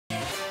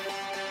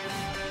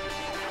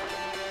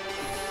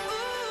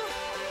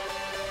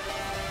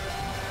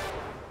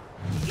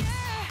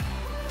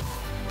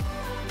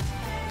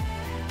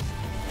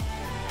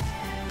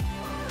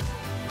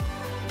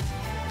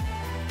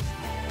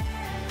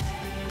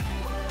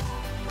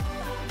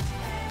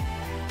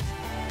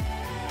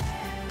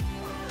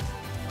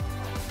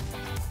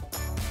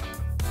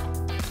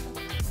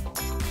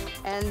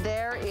And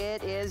there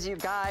it is, you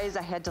guys.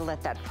 I had to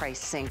let that price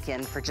sink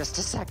in for just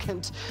a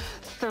second.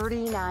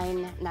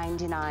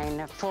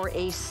 $39.99 for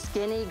a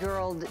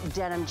Skinnygirl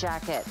denim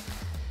jacket.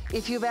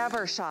 If you've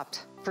ever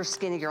shopped for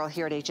Skinnygirl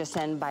here at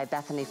HSN by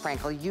Bethenny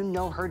Frankel, you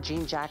know her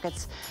jean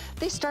jackets.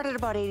 They start at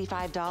about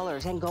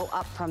 $85 and go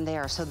up from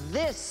there. So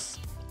this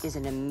is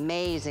an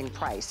amazing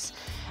price.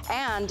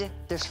 And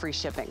there's free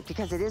shipping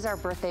because it is our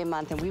birthday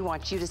month and we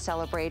want you to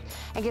celebrate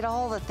and get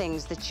all the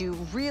things that you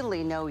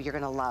really know you're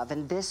gonna love,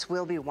 and this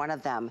will be one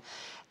of them.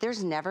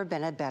 There's never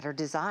been a better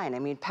design. I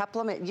mean,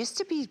 peplum, it used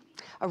to be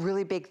a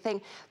really big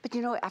thing, but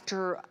you know,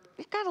 after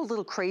it got a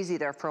little crazy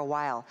there for a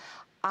while.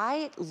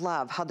 I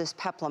love how this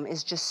peplum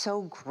is just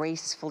so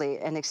gracefully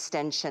an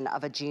extension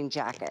of a jean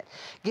jacket,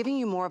 giving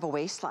you more of a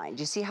waistline. Do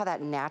you see how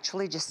that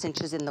naturally just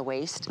cinches in the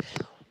waist?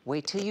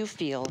 Wait till you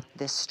feel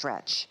this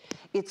stretch.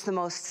 It's the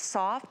most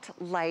soft,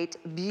 light,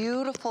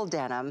 beautiful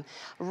denim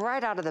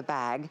right out of the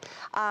bag.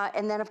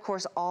 And then of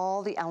course,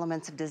 all the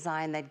elements of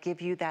design that give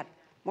you that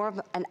more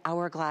of an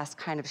hourglass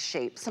kind of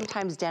shape.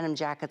 Sometimes denim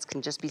jackets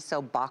can just be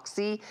so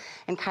boxy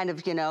and kind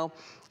of, you know,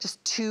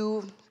 just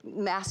too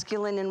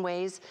masculine in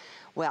ways.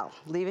 Well,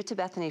 leave it to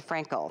Bethenny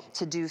Frankel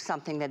to do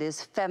something that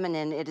is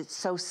feminine. It is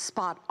so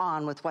spot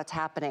on with what's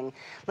happening.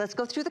 Let's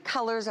go through the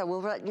colors. I will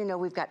let you know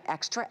we've got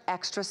extra,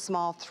 extra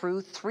small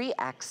through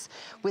 3X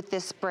with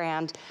this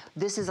brand.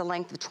 This is a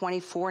length of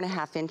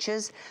 24.5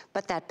 inches,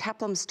 but that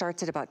peplum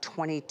starts at about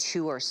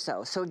 22 or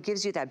so. So it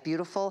gives you that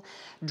beautiful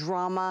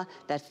drama,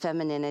 that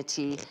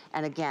femininity,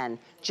 and again,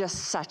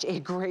 just such a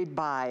great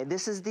buy.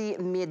 This is the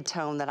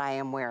mid-tone that I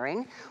am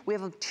wearing. We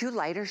have two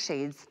lighter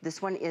shades.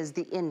 This one is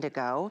the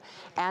indigo,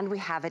 and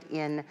we have it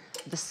in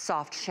the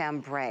soft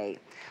chambray.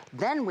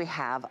 Then we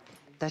have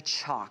the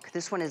chalk.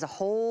 This one is a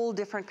whole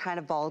different kind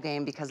of ball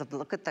game because of,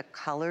 look at the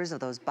colors of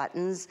those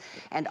buttons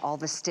and all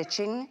the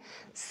stitching.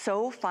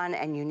 So fun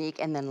and unique.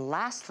 And then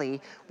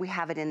lastly, we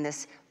have it in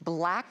this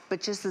black,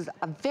 but just as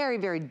a very,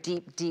 very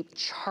deep, deep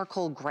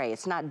charcoal gray.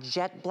 It's not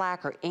jet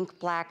black or ink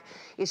black.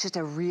 It's just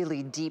a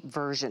really deep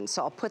version.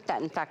 So I'll put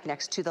that, in fact,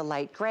 next to the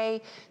light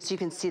gray so you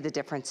can see the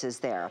differences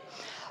there.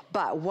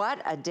 But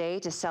what a day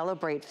to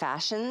celebrate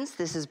fashions.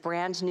 This is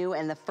brand new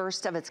and the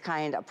first of its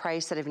kind, a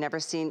price that I've never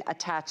seen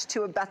attached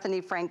to a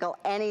Bethenny Frankel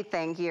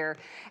anything here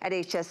at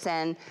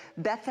HSN.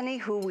 Bethenny,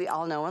 who we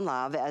all know and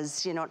love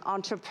as, you know, an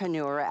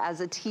entrepreneur,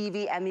 as a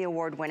TV Emmy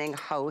Award winning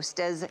host,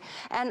 as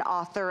an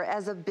author,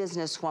 as a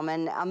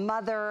businesswoman, a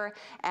mother,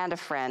 and a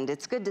friend.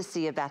 It's good to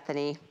see you,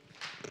 Bethenny.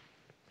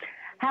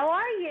 How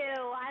are you?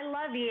 I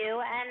love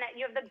you, and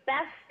you have the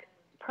best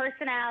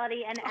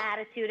personality and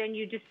attitude, and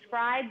you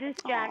described this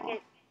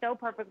jacket so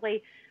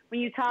perfectly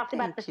when you talked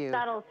about the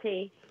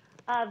subtlety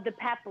of the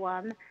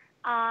peplum.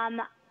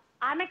 I'm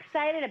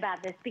excited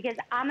about this because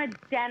I'm a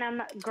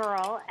denim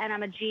girl and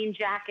I'm a jean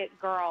jacket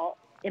girl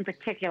in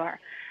particular,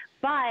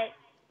 but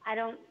I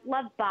don't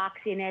love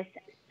boxiness.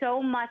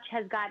 So much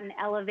has gotten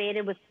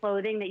elevated with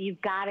clothing that you've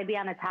got to be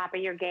on the top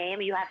of your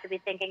game. You have to be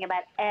thinking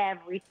about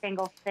every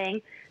single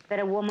thing that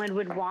a woman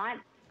would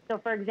want. So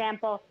for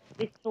example,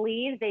 the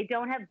sleeves, they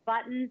don't have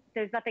buttons.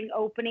 There's nothing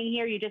opening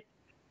here. You just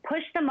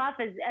push them up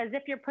as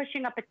if you're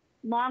pushing up a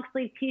long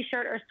sleeve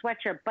t-shirt or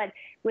sweatshirt, but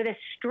with a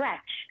stretch,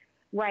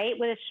 right?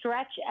 With a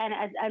stretch and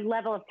a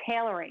level of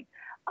tailoring.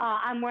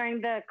 I'm wearing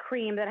the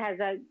cream that has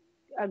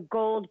a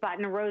gold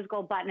button, a rose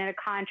gold button, and a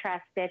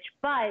contrast stitch,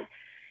 but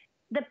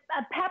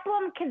a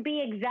peplum can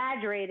be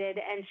exaggerated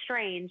and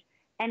strange.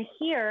 And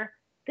here,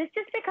 this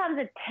just becomes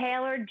a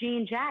tailored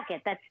jean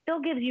jacket that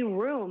still gives you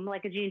room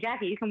like a jean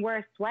jacket. You can wear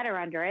a sweater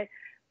under it,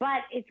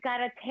 but it's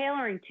got a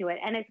tailoring to it,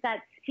 and it's got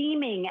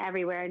seaming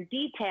everywhere and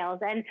details,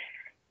 and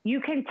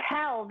you can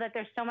tell that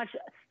there's so much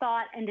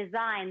thought and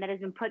design that has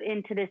been put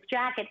into this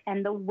jacket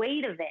and the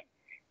weight of it.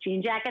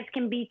 Jean jackets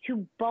can be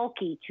too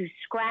bulky, too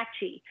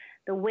scratchy.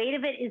 The weight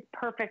of it is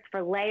perfect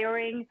for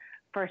layering,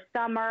 for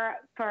summer,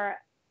 for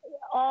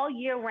all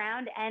year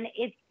round, and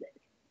it's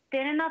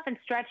thin enough and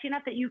stretchy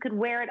enough that you could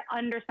wear it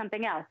under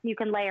something else. You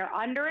can layer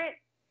under it,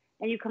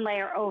 and you can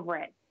layer over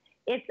it.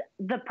 It's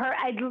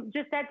I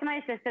just said to my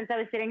assistants, I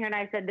was sitting here and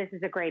I said, this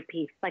is a great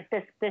piece. Like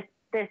this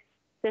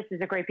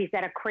is a great piece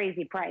at a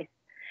crazy price.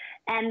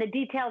 And the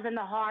details in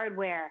the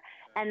hardware,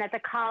 and that the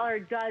collar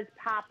does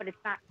pop, but it's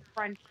not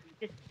crunchy.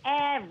 Just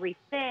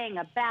everything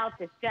about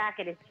this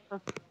jacket is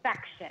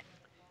perfection.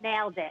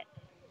 Nailed it.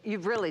 You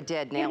really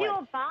did nail it. Gives you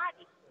a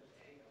body.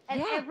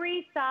 And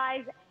every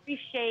size, every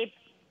shape,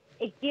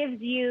 it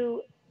gives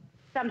you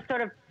some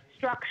sort of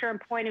structure and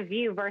point of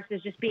view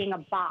versus just being a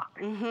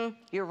box.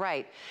 You're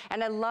right.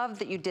 And I love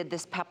that you did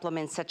this peplum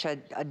in such a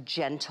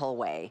gentle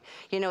way.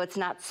 You know, it's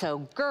not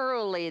so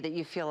girly that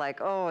you feel like,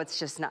 oh, it's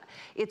just not.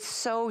 It's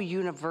so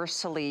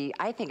universally,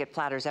 I think it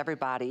flatters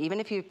everybody. Even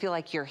if you feel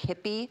like you're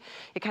hippie,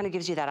 it kind of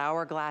gives you that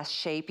hourglass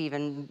shape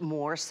even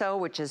more so,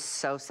 which is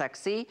so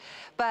sexy.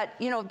 But,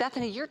 you know,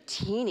 Bethenny, you're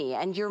teeny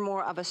and you're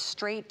more of a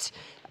straight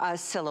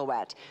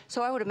silhouette.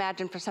 So I would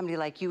imagine for somebody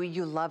like you,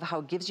 you love how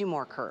it gives you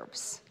more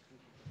curves.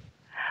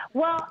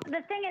 Well,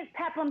 the thing is,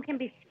 peplum can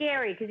be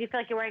scary because you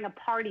feel like you're wearing a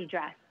party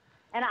dress.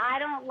 And I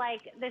don't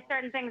like, there's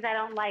certain things I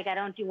don't like. I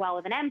don't do well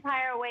with an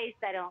empire waist.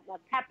 I don't love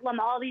peplum.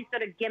 All these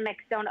sort of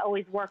gimmicks don't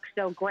always work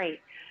so great.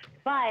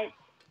 But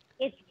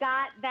it's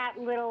got that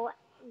little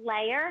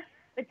layer.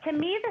 But to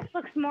me, this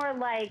looks more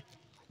like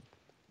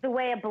the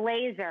way a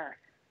blazer,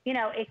 you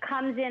know, it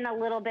comes in a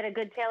little bit, a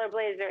good tailor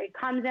blazer. It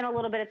comes in a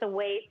little bit at the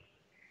waist.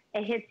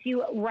 It hits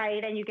you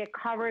right, and you get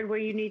covered where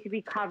you need to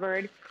be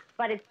covered,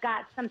 but it's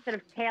got some sort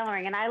of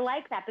tailoring. And I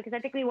like that because I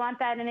think we want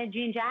that in a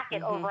jean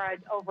jacket over a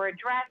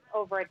dress,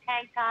 over a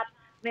tank top.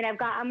 I mean,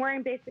 I'm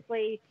wearing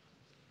basically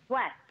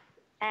sweats,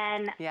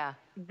 and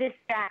this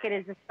jacket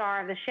is the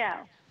star of the show.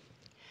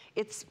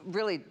 It's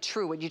really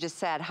true what you just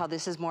said, how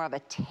this is more of a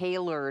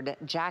tailored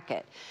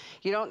jacket.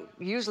 You don't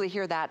usually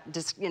hear that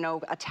just, you know,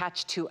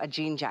 attached to a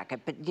jean jacket,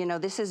 but you know,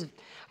 this is,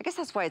 I guess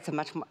that's why it's a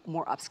much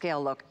more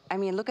upscale look. I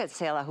mean, look at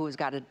Selah, who's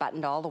got it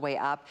buttoned all the way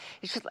up.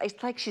 It's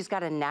like she's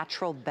got a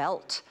natural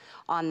belt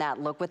on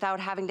that look without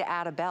having to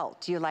add a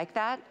belt. Do you like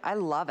that? I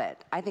love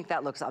it. I think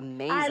that looks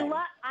amazing.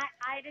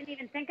 I didn't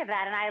even think of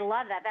that, and I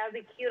love that. That would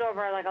be cute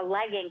over like a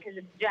legging because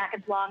the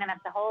jacket's long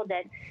enough to hold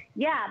it.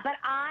 Yeah, but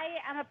I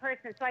am a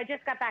person, so I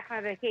just got back from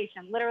a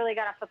vacation, literally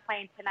got off the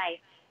plane tonight,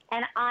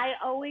 and I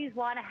always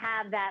want to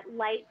have that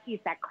light piece,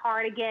 that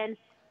cardigan,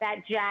 that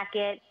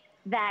jacket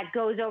that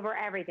goes over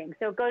everything.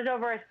 So it goes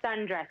over a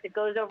sundress, it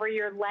goes over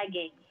your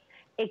leggings,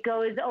 it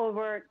goes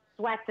over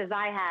sweats as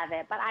I have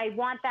it, but I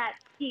want that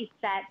piece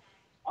that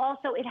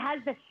also it has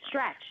the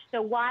stretch.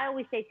 So while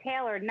we say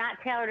tailored, not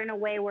tailored in a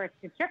way where it's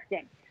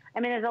constricting. I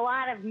mean, there's a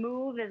lot of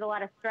move, there's a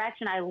lot of stretch,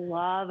 and I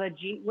love a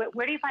jean.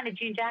 Where do you find a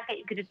jean jacket?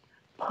 You could just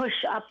push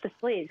up the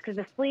sleeves, because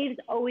the sleeves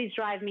always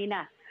drive me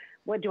nuts.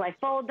 What do I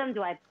fold them?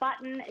 Do I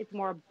button? It's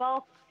more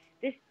bulk.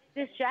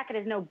 This jacket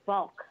is no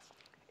bulk.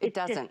 It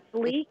doesn't. It's just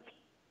sleek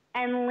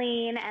and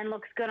lean and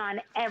looks good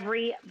on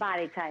every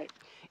body type.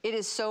 It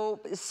is so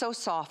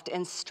soft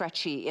and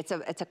stretchy. It's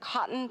a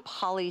cotton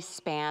poly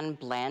span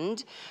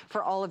blend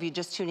for all of you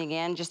just tuning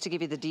in, just to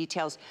give you the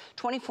details,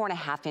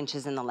 24.5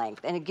 inches in the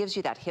length, and it gives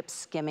you that hip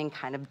skimming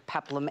kind of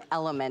peplum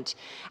element.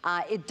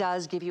 It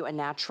does give you a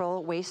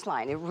natural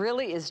waistline. It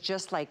really is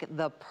just like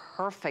the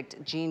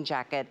perfect jean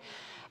jacket.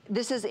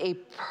 This is a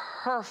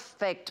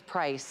perfect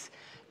price.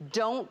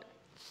 Don't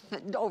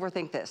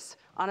overthink this.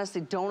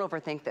 Honestly, don't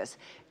overthink this.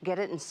 Get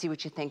it and see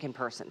what you think in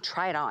person.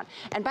 Try it on.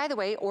 And by the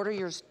way, order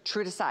yours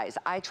true to size.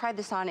 I tried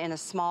this on in a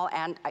small,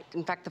 and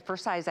in fact, the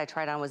first size I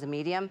tried on was a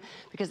medium,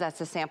 because that's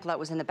the sample that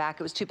was in the back.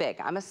 It was too big.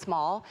 I'm a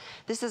small.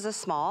 This is a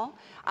small,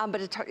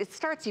 but it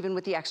starts even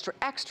with the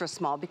extra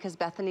small, because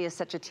Bethenny is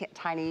such a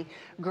tiny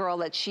girl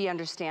that she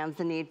understands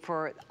the need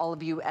for all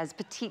of you as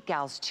petite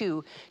gals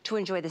too, to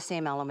enjoy the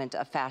same element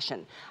of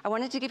fashion. I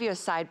wanted to give you a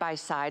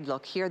side-by-side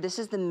look here. This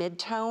is the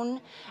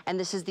mid-tone, and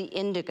this is the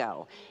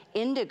indigo.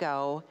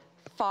 Indigo,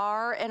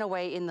 far and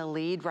away in the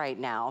lead right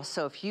now.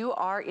 So if you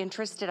are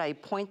interested, I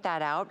point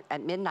that out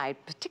at midnight,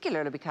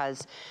 particularly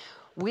because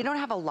we don't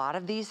have a lot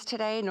of these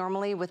today.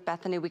 Normally with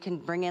Bethenny, we can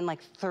bring in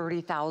like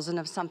 30,000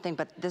 of something,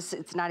 but this,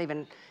 it's not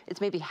even, it's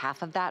maybe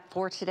half of that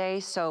for today.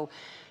 So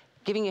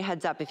giving you a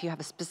heads up, if you have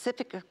a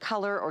specific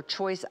color or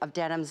choice of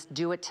denims,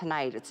 do it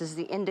tonight. This is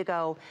the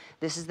indigo,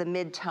 this is the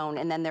mid-tone,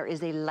 and then there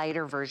is a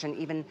lighter version,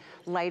 even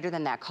lighter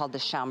than that, called the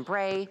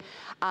chambray.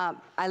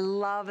 I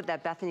love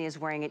that Bethenny is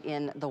wearing it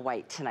in the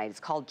white tonight. It's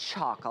called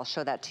chalk. I'll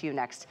show that to you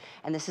next.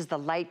 And this is the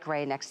light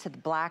gray next to the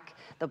black.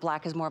 The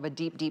black is more of a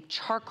deep, deep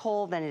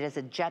charcoal than it is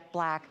a jet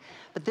black.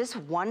 But this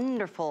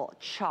wonderful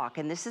chalk,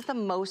 and this is the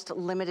most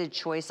limited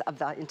choice of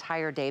the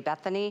entire day,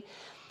 Bethenny.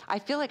 I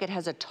feel like it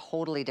has a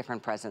totally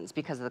different presence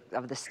because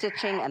of the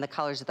stitching and the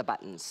colors of the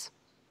buttons.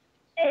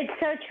 It's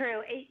so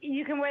true.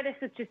 You can wear this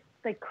with just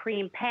like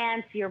cream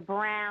pants, your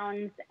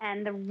browns,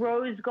 and the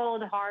rose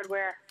gold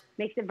hardware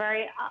makes it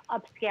very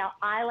upscale.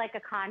 I like a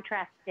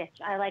contrast stitch.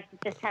 I like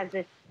that this has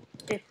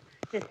this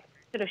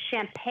sort of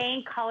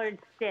champagne colored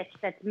stitch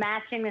that's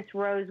matching this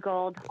rose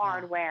gold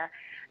hardware.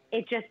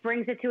 It just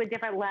brings it to a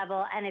different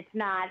level, and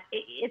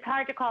it's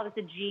hard to call this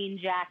a jean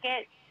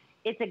jacket.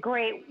 It's a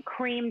great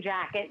cream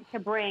jacket to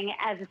bring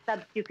as a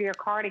substitute for your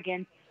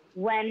cardigan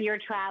when you're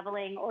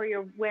traveling or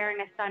you're wearing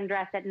a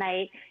sundress at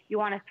night. You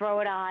want to throw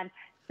it on.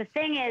 The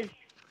thing is,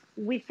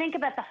 we think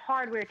about the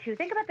hardware too.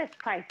 Think about this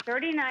price,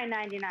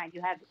 $39.99.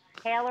 You have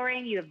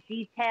tailoring, you have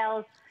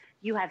details,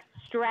 you have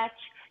stretch,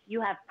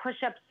 you have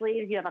push-up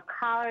sleeves, you have a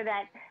collar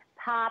that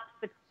pops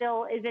but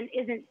still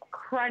isn't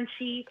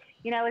crunchy.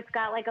 You know, it's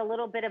got like a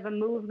little bit of a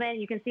movement.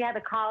 You can see how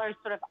the collar is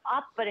sort of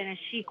up, but in a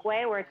chic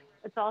way, where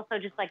it's also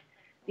just like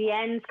the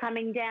ends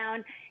coming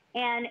down.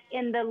 And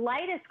in the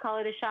lightest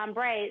color, the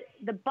chambray,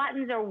 the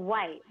buttons are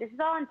white. This is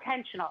all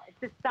intentional.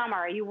 It's the summer.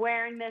 Are you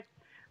wearing this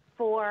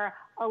for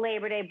a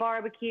Labor Day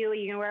barbecue? Are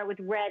you going to wear it with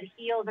red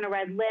heels and a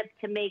red lip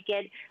to make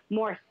it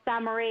more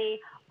summery?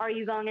 Are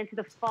you going into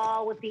the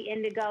fall with the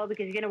indigo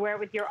because you're going to wear it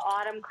with your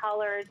autumn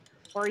colors?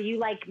 Or are you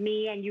like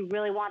me and you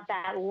really want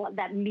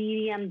that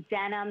medium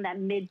denim, that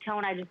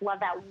mid-tone? I just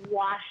love that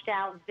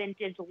washed-out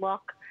vintage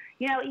look.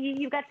 You know,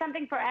 you've got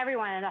something for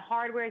everyone, and the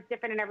hardware is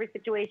different in every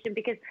situation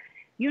because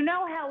you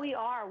know how we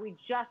are. We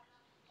just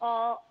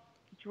all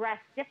dress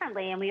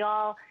differently, and we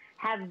all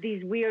have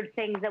these weird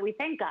things that we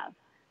think of.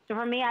 So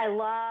for me, I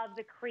love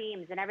the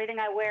creams, and everything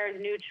I wear is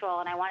neutral,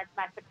 and I want it to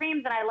match the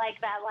creams, and I like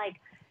that, like,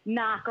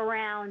 knock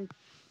around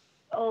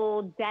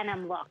old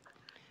denim look.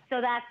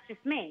 So that's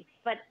just me.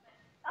 But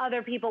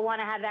other people want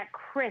to have that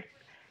crisp,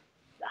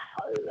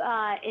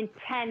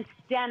 intense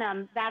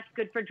denim. That's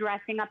good for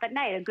dressing up at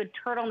night. A good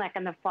turtleneck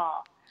in the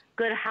fall.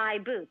 Good high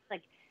boots.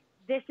 Like,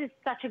 this is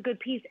such a good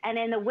piece. And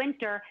in the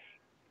winter,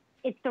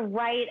 it's the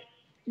right,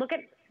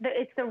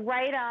 it's the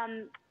right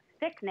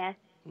thickness.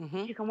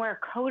 You can wear a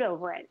coat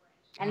over it.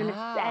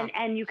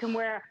 And you can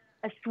wear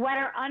a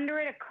sweater under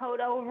it, a coat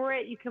over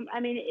it.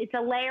 It's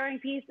a layering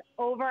piece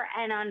over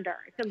and under.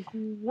 It's a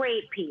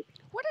great piece.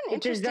 What an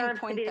interesting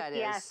point that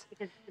is.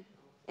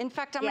 In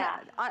fact,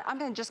 I'm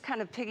gonna just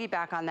kind of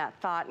piggyback on that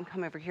thought and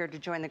come over here to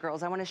join the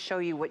girls. I wanna show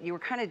you what you were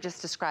kind of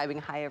just describing.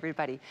 Hi,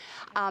 everybody.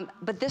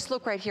 But this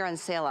look right here on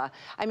Selah,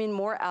 I mean,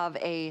 more of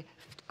a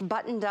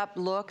buttoned up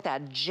look.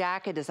 That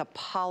jacket is a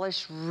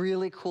polished,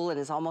 really cool. It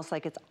is almost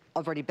like it's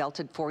already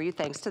belted for you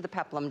thanks to the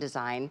peplum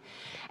design.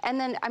 And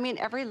then, I mean,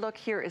 every look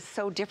here is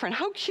so different.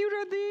 How cute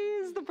are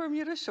these, the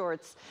Bermuda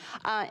shorts?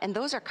 And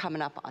those are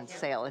coming up on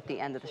sale at the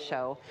end of the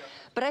show.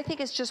 But I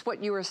think it's just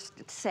what you were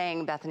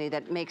saying, Bethenny,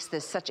 that makes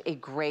this such a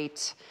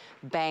great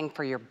bang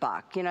for your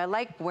buck. You know, I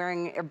like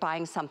wearing or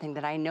buying something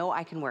that I know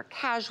I can wear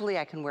casually,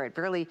 I can wear it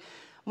really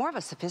more of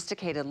a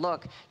sophisticated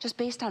look, just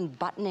based on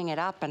buttoning it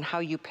up and how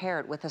you pair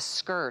it with a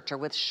skirt or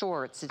with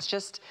shorts. It's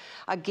just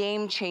a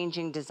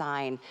game-changing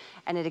design.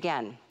 And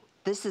again,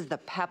 this is the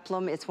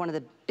peplum. It's one of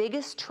the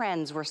biggest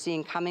trends we're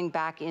seeing coming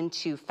back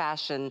into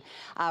fashion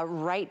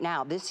right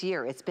now. This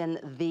year, it's been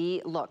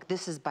the look.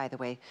 This is, by the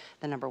way,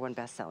 the #1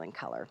 best-selling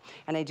color.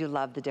 And I do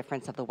love the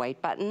difference of the white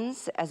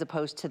buttons as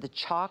opposed to the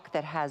chalk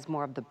that has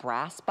more of the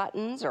brass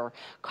buttons or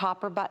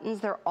copper buttons.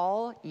 They're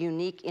all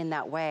unique in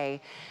that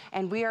way.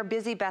 And we are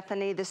busy,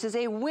 Bethenny. This is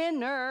a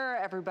winner.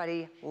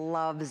 Everybody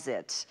loves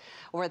it.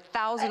 We're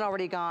 1,000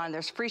 already gone.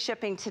 There's free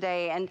shipping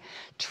today. And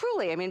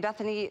truly, I mean,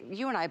 Bethenny,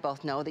 you and I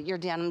both know that your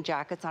denim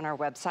jackets on our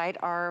website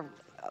are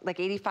like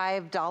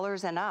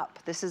 $85 and up.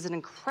 This is an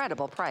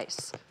incredible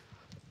price.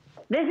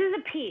 This is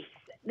a piece.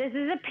 This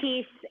is a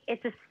piece.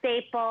 It's a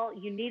staple.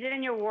 You need it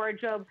in your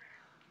wardrobe.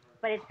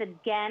 But it's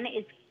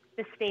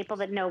the staple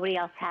that nobody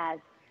else has.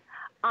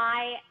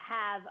 I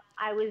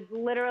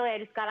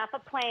just got off a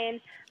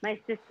plane. My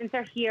assistants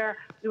are here.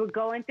 We were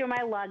going through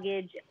my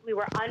luggage. We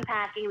were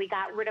unpacking. We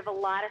got rid of a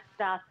lot of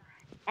stuff.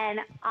 And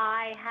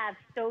I have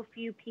so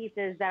few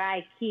pieces that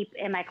I keep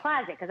in my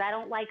closet because I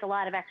don't like a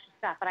lot of extra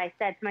stuff. But I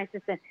said to my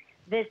assistant,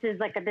 this is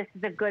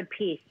a good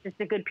piece. This is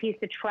a good piece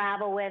to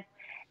travel with,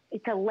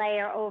 to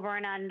layer over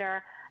and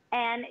under.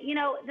 And, you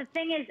know, the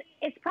thing is,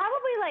 it's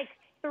probably like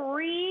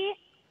 2.5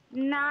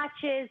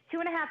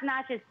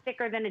 notches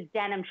thicker than a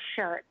denim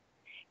shirt.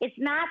 It's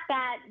not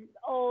that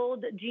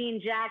old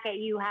jean jacket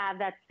you have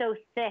that's so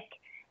thick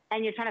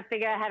and you're trying to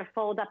figure out how to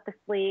fold up the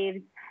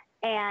sleeves.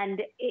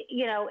 And,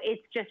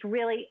 it's just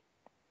really,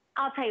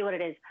 I'll tell you what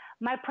it is.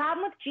 My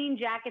problem with jean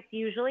jackets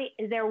usually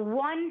is they're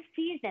one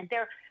season.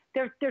 They're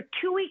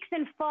 2 weeks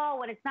in fall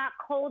when it's not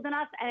cold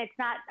enough and it's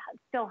not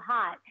still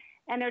hot.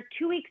 And they're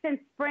 2 weeks in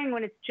spring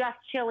when it's just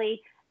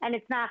chilly and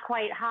it's not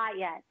quite hot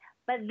yet.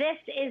 But this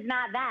is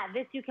not that.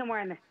 This you can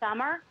wear in the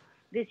summer.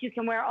 This you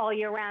can wear all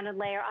year round and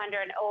layer under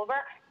and over.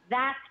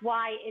 That's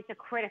why it's a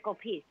critical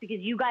piece,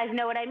 because you guys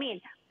know what I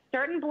mean.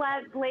 Certain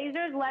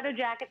blazers, leather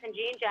jackets, and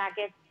jean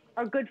jackets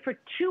are good for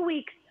 2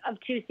 weeks of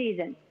 2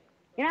 seasons.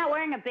 You're not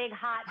wearing a big,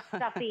 hot,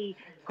 stuffy,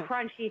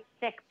 crunchy,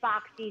 thick,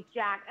 boxy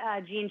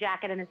jean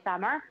jacket in the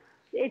summer.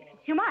 It's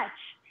too much.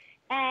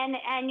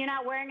 And you're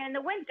not wearing it in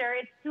the winter.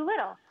 It's too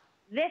little.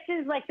 This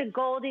is like the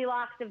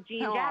Goldilocks of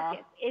jean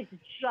jackets. It's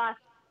just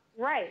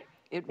right.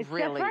 It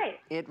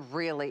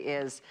really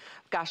is.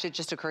 Gosh, it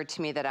just occurred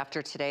to me that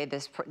after today,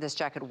 this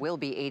jacket will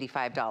be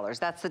 $85.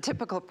 That's the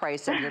typical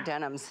price of your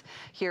denims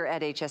here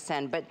at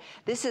HSN. But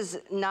this is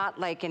not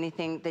like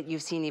anything that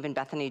you've seen even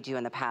Bethenny do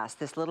in the past.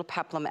 This little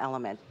peplum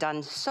element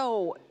done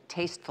so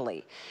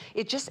tastefully.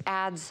 It just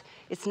adds,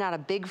 it's not a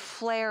big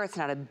flare, it's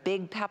not a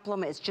big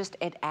peplum,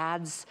 it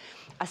adds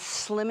a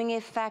slimming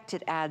effect,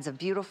 it adds a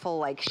beautiful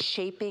like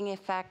shaping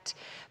effect,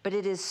 but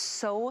it is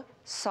so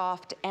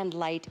soft and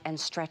light and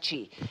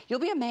stretchy. You'll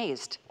be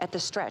amazed at the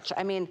stretch.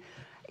 I mean,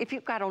 if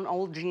you've got an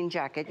old jean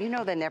jacket, you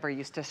know they never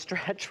used to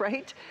stretch,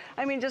 right?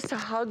 I mean, just to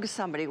hug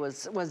somebody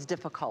was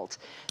difficult.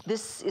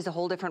 This is a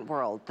whole different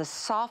world. The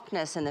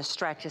softness and the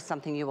stretch is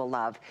something you will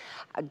love.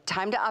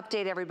 Time to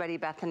update everybody,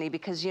 Bethenny,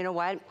 because you know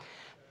what?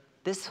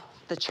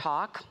 The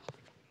chalk,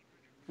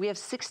 we have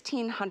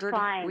 1,600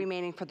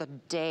 remaining for the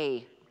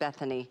day,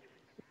 Bethenny.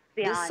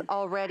 Beyond. This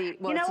already,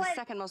 well, it's the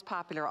second most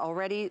popular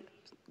already.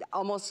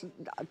 Almost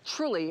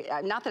truly,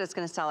 not that it's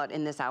going to sell out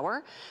in this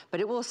hour, but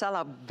it will sell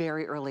out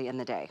very early in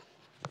the day.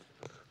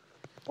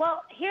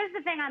 Well, here's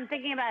the thing I'm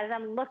thinking about as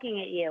I'm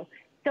looking at you.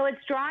 So it's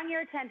drawing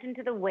your attention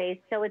to the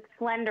waist, so it's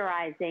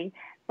slenderizing,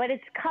 but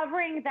it's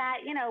covering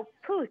that,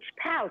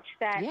 pouch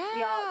that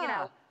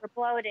y'all, we're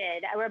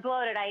bloated.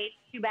 I ate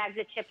 2 bags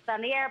of chips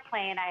on the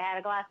airplane. I had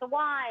a glass of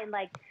wine.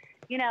 Like,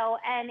 you know,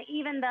 and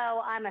even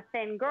though I'm a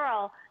thin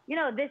girl, you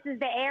know, this is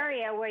the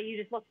area where you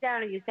just look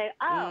down and you say,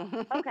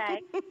 oh, okay,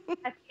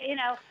 you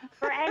know,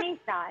 for any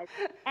size.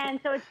 And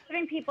so it's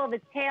giving people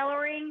the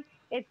tailoring.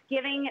 It's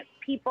giving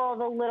people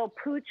the little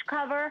pooch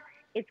cover.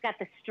 It's got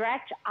the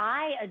stretch.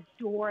 I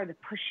adore the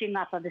pushing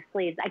up of the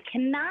sleeves. I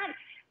cannot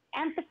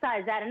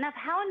emphasize that enough.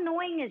 How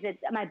annoying is it?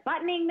 Am I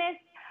buttoning this?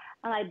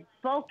 Am I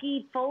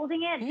bulky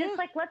folding it? Just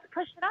like, let's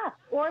push it up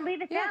or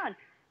leave it down.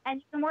 And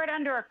you can wear it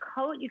under a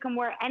coat. You can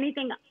wear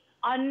anything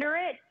under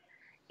it.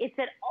 It's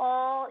an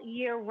all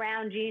year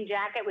round jean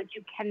jacket, which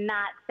you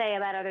cannot say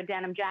about other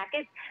denim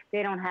jackets.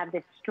 They don't have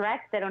the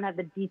stretch. They don't have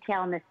the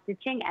detail and the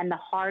stitching and the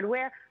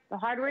hardware. The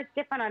hardware is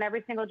different on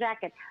every single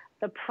jacket.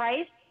 The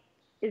price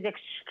is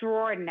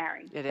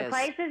extraordinary. The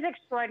price is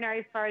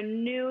extraordinary for a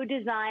new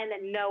design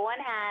that no one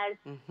has.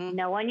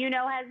 No one you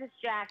know has this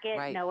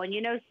jacket. No one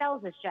you know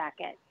sells this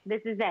jacket.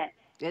 This is it.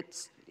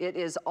 It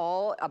is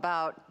all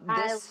about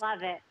this. I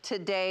love it.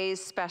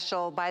 Today's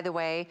special, by the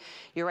way,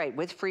 you're right,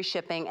 with free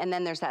shipping, and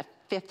then there's that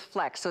 5th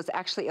flex, so it's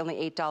actually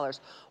only $8.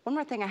 One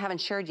more thing I haven't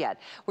shared yet.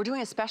 We're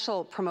doing a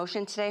special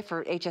promotion today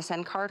for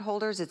HSN card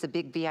holders. It's a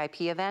big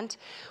VIP event.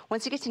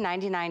 Once you get to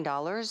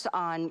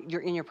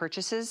 $99 in your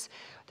purchases,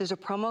 there's a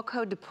promo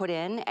code to put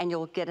in, and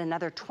you'll get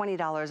another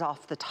 $20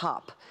 off the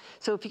top.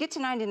 So if you get to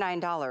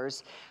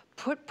 $99,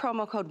 put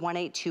promo code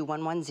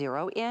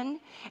 182110 in,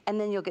 and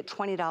then you'll get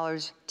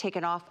 $20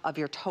 taken off of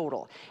your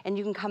total. And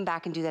you can come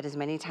back and do that as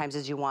many times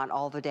as you want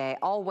all day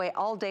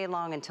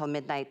long until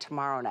midnight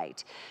tomorrow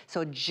night.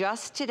 So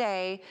just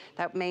today,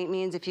 that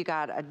means if you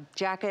got a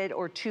jacket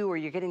or two, or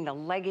you're getting the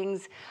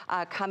leggings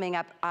coming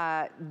up,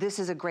 this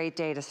is a great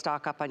day to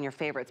stock up on your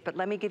favorites. But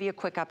let me give you a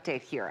quick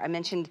update here. I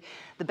mentioned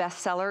the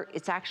bestseller.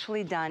 It's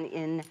actually done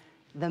in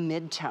the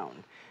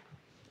mid-tone.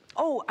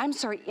 Oh, I'm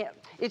sorry,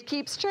 it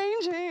keeps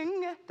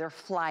changing. They're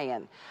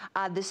flying.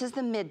 This is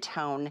the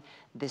mid-tone,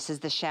 this is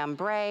the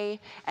chambray,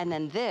 and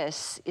then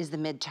this is the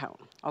mid-tone,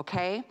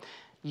 okay?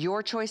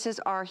 Your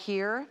choices are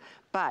here,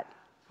 but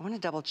I wanna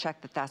double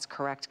check that that's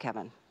correct,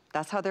 Kevin.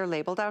 That's how they're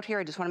labeled out here,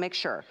 I just wanna make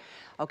sure.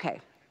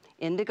 Okay,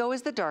 indigo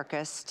is the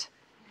darkest,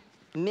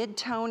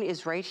 mid-tone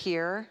is right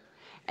here,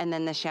 and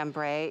then the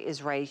chambray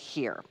is right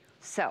here.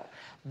 So,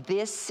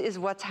 this is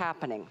what's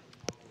happening.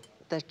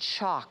 The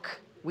chalk,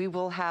 we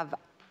will have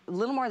a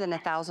little more than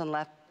 1,000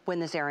 left when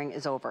this airing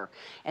is over.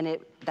 And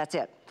that's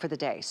it for the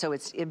day. So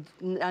it's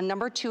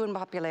number 2 in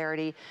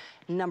popularity,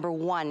 number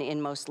 1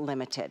 in most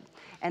limited.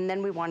 And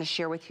then we want to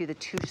share with you the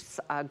 2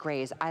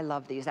 grays. I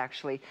love these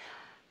actually.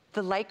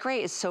 The light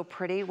gray is so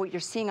pretty. What you're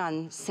seeing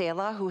on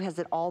Selah, who has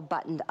it all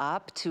buttoned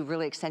up to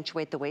really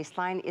accentuate the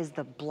waistline, is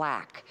the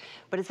black.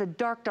 But it's a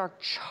dark, dark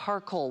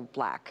charcoal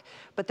black.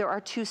 But there are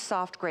 2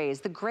 soft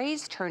grays. The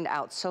grays turned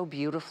out so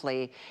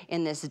beautifully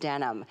in this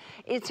denim.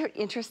 It's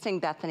interesting,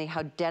 Bethany,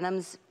 how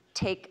denims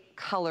take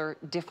color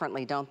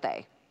differently, don't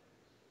they?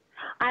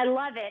 I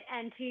love it.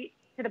 And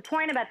to the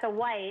point about the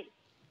white,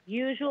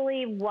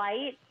 usually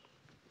white,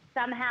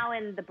 somehow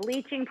in the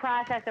bleaching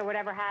process or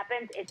whatever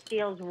happens, it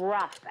feels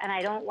rough. And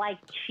I don't like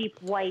cheap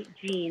white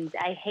jeans.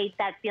 I hate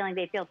that feeling.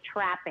 They feel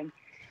trapping.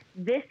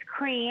 This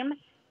cream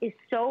is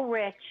so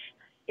rich.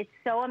 It's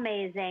so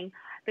amazing.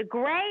 The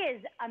gray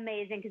is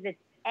amazing because it's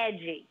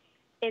edgy.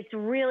 It's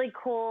really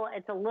cool.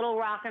 It's a little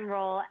rock and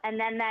roll. And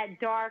then that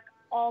dark,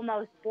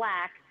 almost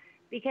black,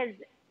 because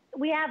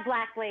we have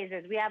black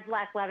blazers. We have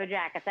black leather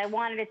jackets. I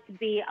wanted it to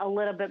be a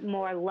little bit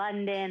more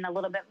London, a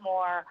little bit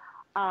more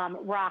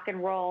rock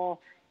and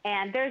roll.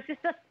 And there's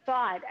just a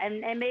thought,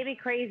 and it may be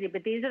crazy,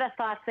 but these are the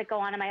thoughts that go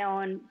on in my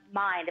own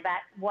mind about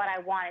what I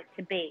want it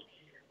to be.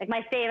 Like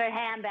my favorite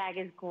handbag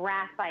is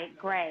graphite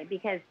gray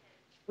because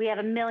we have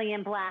a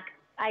million black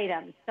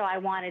items. So I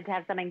wanted to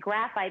have something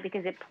graphite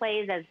because it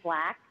plays as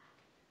black,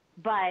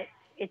 but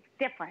it's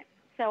different.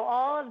 So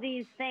all of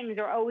these things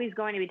are always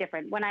going to be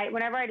different.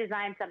 Whenever I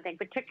design something,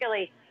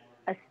 particularly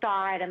a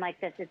star item like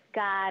this, it's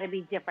got to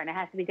be different. It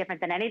has to be different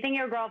than anything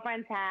your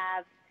girlfriends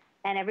have.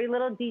 And every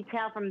little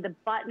detail from the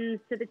buttons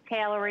to the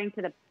tailoring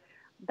to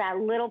that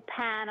little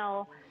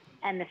panel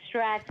and the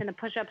stretch and the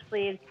push-up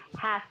sleeves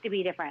has to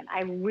be different.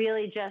 I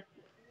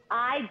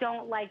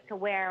don't like to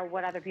wear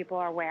what other people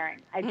are wearing.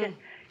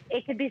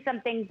 It could be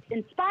something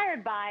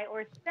inspired by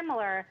or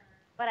similar,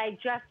 but I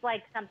just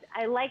like something.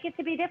 I like it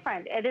to be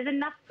different. There's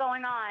enough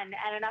going on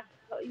and enough.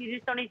 You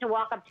just don't need to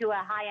walk up to a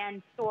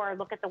high-end store,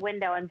 look at the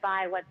window, and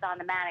buy what's on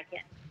the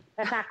mannequin.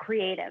 That's not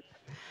creative.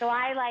 So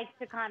I like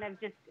to kind of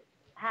just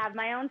have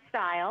my own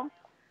style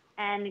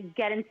and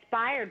get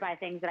inspired by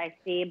things that I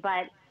see,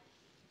 but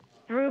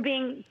through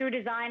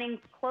designing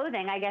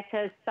clothing, I get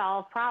to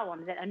solve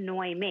problems that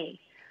annoy me.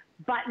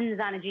 Buttons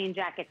on a jean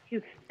jacket,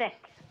 too thick,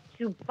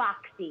 too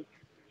boxy,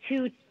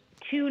 too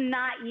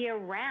not year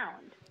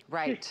round,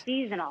 right. Too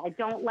seasonal. I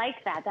don't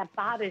like that. That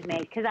bothers me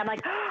because I'm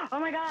like, oh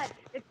my God,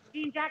 it's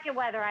jean jacket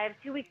weather. I have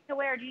 2 weeks to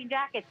wear jean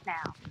jackets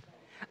now.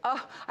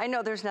 Oh, I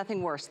know there's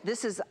nothing worse.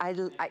 This is,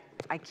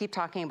 I keep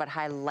talking about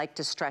how I like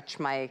to stretch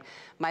my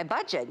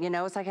budget. You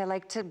know, it's like I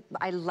like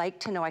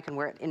to know I can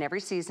wear it in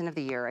every season of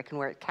the year. I can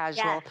wear it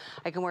casual. Yes.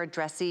 I can wear it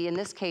dressy. In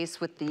this case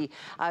with the,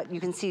 you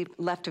can see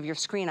left of your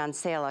screen on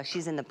sale,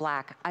 she's in the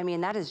black. I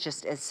mean, that is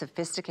just as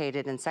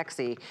sophisticated and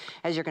sexy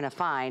as you're gonna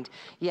find.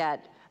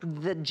 Yet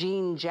the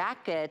jean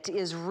jacket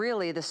is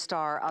really the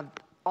star of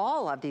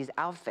all of these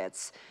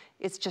outfits.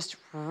 It's just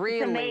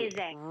really, it's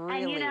amazing.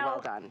 really and, you know,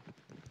 well done.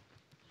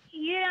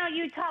 You know,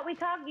 you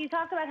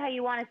talked about how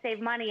you want to save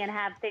money and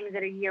have things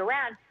that are year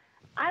round.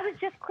 I was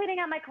just cleaning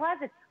out my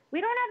closet. We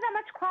don't have that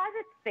much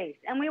closet space,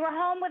 and we were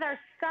home with our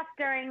stuff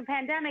during the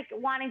pandemic,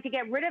 wanting to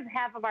get rid of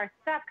half of our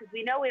stuff because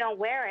we know we don't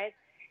wear it.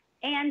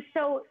 And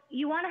so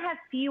you want to have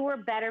fewer,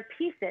 better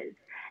pieces.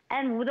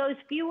 And those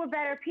fewer,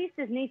 better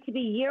pieces need to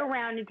be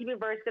year-round, need to be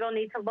versatile,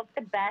 need to look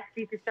the best,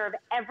 need to serve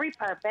every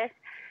purpose,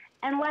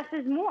 and less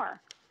is more.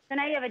 So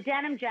now you have a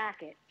denim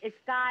jacket. It's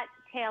got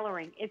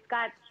tailoring. It's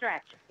got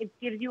stretch. It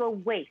gives you a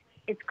waist.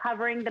 It's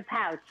covering the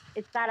pouch.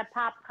 It's got a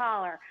pop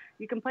collar.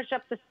 You can push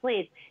up the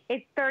sleeves.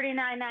 It's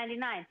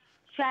 $39.99.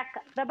 Check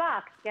the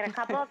box. Get a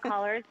couple of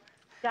colors.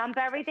 Dump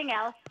everything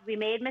else. We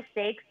made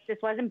mistakes. This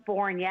wasn't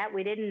born yet.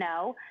 We didn't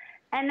know.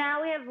 And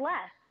now we have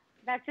less.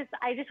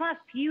 I just want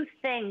a few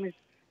things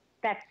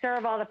that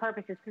serve all the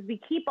purposes, because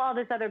we keep all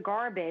this other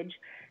garbage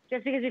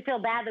just because we feel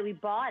bad that we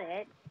bought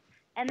it.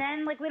 And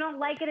then, like, we don't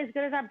like it as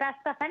good as our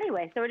best stuff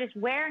anyway. So we're just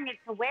wearing it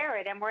to wear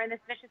it, and we're in this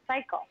vicious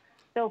cycle.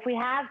 So if we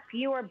have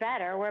fewer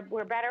better,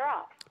 we're better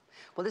off.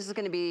 Well, this is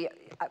going to be,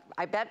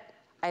 I bet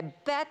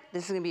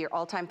this is going to be your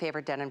all-time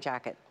favorite denim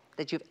jacket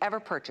that you've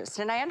ever purchased.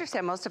 And I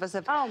understand most of us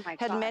have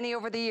had many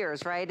over the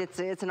years, right?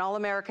 It's an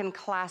all-American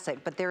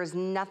classic, but there is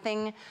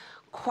nothing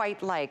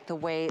quite like the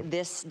way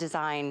this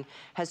design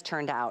has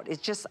turned out.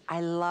 It's just,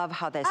 I love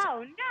how this...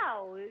 Oh,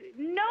 no.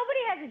 Nobody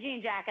has a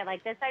jean jacket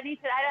like this. I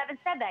haven't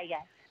said that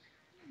yet.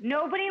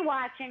 Nobody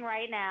watching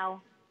right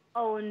now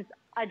owns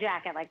a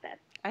jacket like this.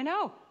 I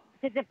know.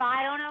 Because if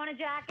I don't own a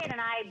jacket, and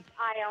I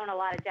own a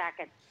lot of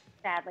jackets,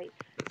 sadly,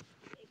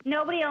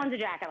 nobody owns a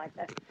jacket like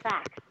this.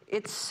 Facts.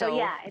 It's so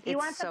yeah, if you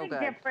want something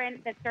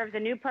different that serves a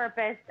new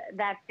purpose,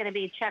 that's going to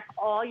be check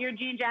all your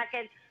jean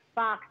jacket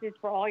boxes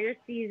for all your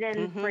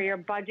seasons, for your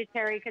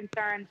budgetary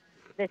concerns.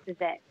 This is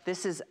it.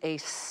 This is a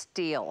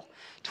steal.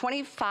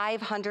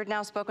 2,500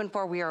 now spoken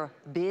for. We are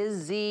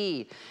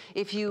busy.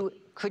 If you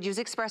could use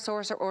express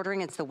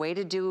ordering, it's the way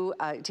to do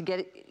to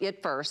get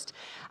it first.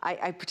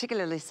 I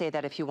particularly say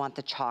that if you want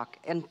the chalk.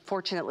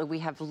 Unfortunately, we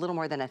have a little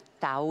more than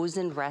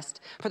 1,000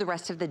 for the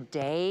rest of the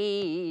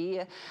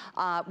day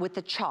with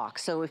the chalk.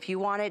 So if you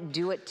want it,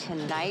 do it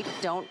tonight.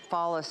 Don't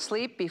fall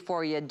asleep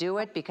before you do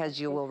it, because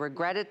you will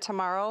regret it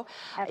tomorrow.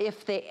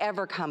 If they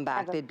ever come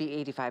back, they'd be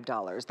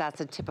 $85.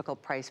 That's a typical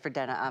price for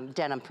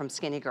denim from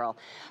Skinnygirl.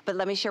 But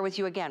let me share with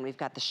you again, we've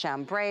got the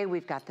chambray,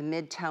 we've got the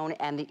mid-tone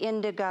and the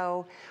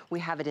indigo. We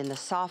have it in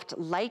the soft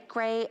light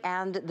gray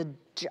and the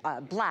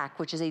black,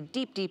 which is a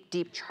deep, deep,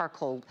 deep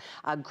charcoal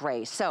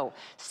gray. So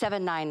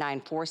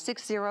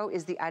 799460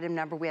 is the item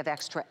number. We have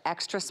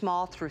extra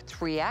small through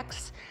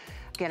 3X.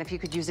 Again, if you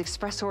could use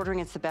express ordering,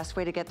 it's the best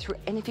way to get through.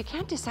 And if you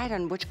can't decide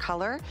on which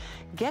color,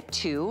 get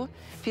two.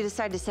 If you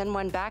decide to send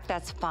one back,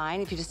 that's fine.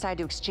 If you decide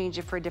to exchange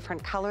it for a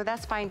different color,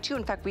 that's fine too.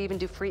 In fact, we even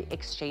do free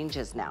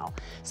exchanges now.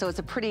 So it's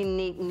a pretty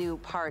neat new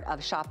part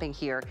of shopping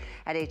here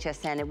at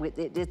HSN.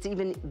 It's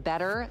even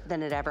better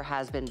than it ever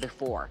has been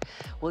before.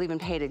 We'll even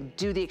pay to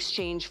do the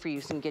exchange for you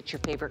so you can get your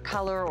favorite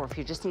color, or if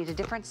you just need a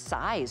different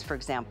size, for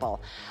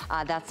example.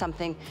 That's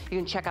something you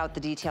can check out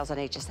the details on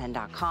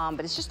hsn.com,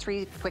 but it's just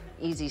 3 quick,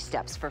 easy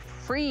steps for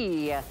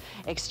free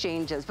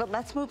exchanges. But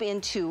let's move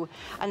into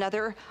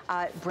another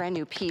brand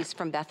new piece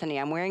from Bethenny.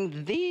 I'm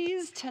wearing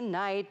these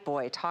tonight.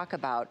 Boy, talk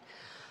about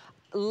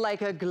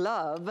like a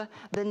glove,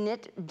 the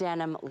knit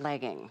denim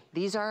legging.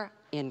 These are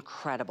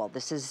incredible.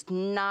 This is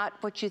not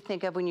what you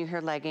think of when you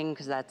hear legging,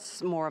 because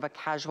that's more of a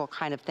casual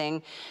kind of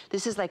thing.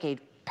 This is like a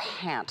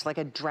pant, like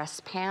a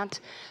dress pant,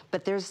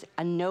 but there's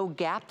a no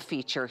gap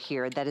feature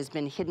here that has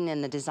been hidden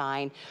in the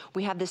design.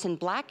 We have this in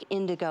black,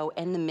 indigo,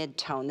 and the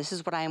mid-tone. This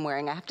is what I am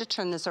wearing. I have to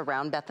turn this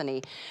around,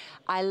 Bethenny.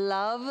 I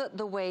love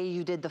the way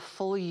you did the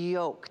full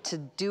yoke to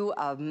do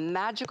a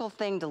magical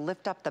thing to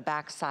lift up the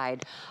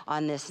backside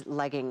on this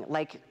legging,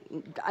 like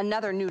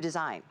another new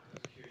design.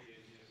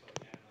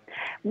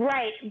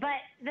 Right, but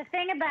the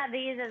thing about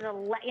these is,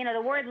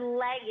 the word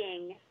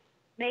legging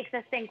makes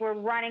us think we're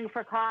running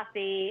for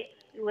coffee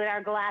with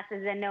our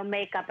glasses and no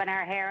makeup and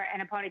our hair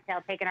and a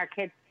ponytail, taking our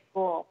kids to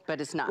school.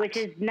 But it's not. Which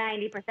is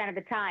 90% of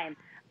the time.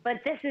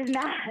 But this is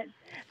not.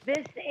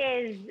 This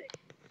is,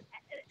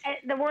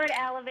 the word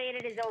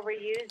elevated is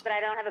overused, but I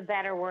don't have a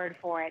better word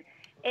for it.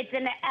 It's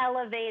an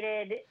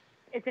elevated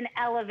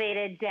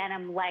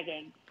denim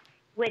legging,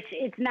 which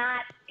it's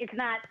not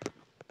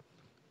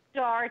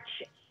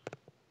starch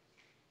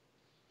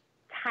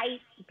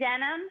tight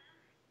denim.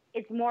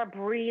 It's more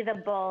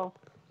breathable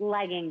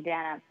legging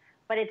denim.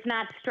 but it's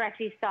not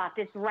stretchy soft.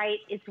 It's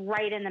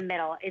right in the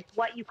middle. It's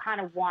what you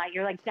kind of want.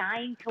 You're like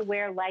dying to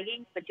wear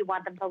leggings, but you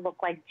want them to look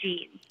like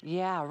jeans.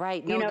 Yeah,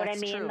 right. No, you know that's what I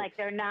mean? true. Like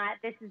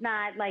this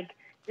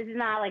is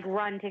not like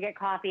run to get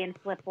coffee and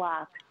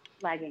flip-flops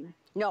leggings.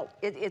 No,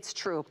 it's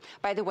true.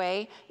 By the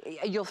way,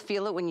 you'll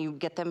feel it when you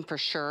get them for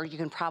sure. You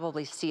can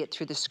probably see it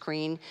through the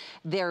screen.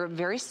 They're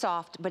very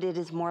soft, but it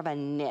is more of a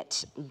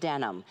knit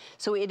denim.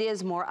 So it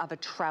is more of a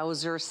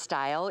trouser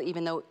style,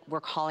 even though we're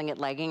calling it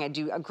legging. I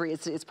do agree,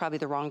 it's probably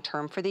the wrong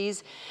term for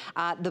these.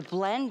 The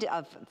blend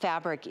of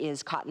fabric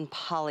is cotton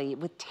poly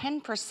with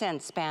 10%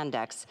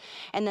 spandex.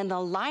 And then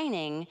the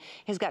lining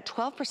has got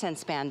 12%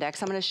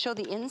 spandex. I'm gonna show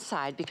the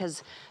inside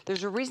because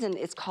there's a reason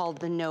it's called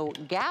the No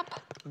Gap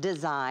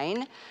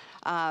design.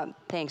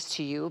 Thanks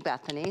to you,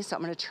 Bethenny. So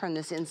I'm gonna turn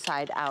this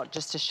inside out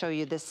just to show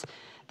you this.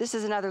 This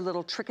is another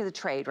little trick of the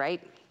trade,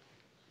 right?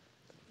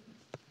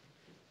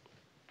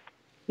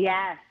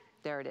 Yes.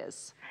 There it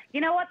is.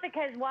 You know what,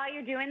 because while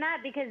you're doing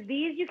that, because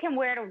these you can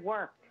wear to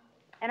work.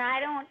 And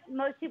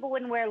most people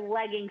wouldn't wear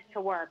leggings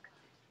to work.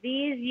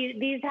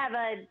 These have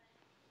a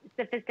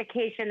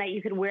sophistication that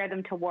you could wear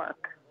them to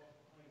work.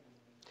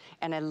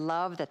 And I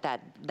love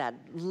that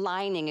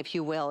lining, if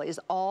you will, is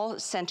all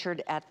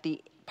centered at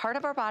the part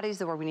of our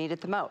bodies where we need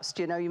it the most.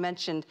 You know, you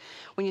mentioned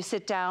when you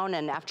sit down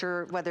and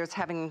after, whether it's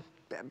having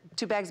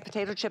 2 bags of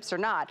potato chips or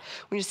not,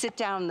 when you sit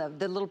down,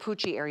 the little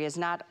poochie area is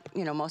not,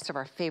 you know, most of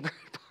our favorite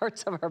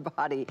parts of our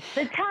body.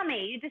 The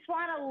tummy, you just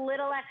want a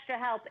little extra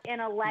help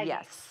in a legging.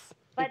 Yes.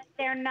 But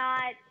they're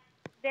not,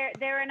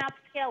 they're an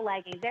upscale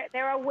legging.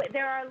 They're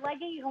a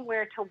legging you can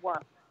wear to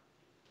work.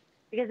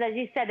 Because as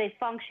you said, they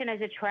function as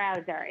a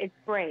trouser. It's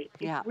great.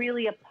 It's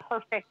really a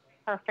perfect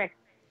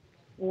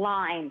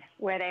line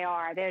where they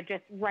are. They're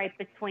just right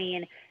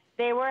between.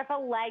 They were a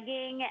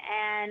legging,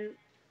 and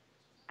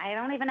I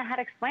don't even know how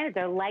to explain it.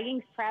 They're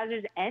leggings,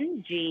 trousers,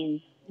 and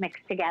jeans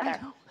mixed together.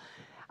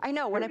 I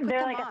know. When I put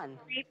them on.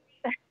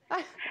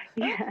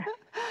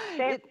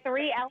 There's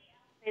 3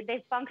 elements.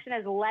 They function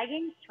as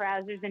leggings,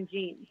 trousers, and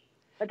jeans.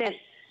 But they're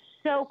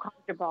so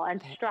comfortable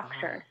and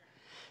structured.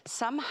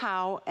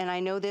 Somehow, and I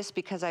know this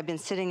because I've been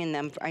sitting in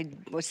them, I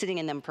was sitting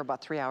in them for about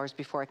 3 hours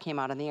before I came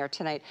out on the air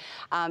tonight,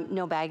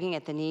 no bagging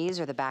at the knees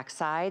or the back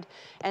side.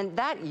 And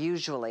that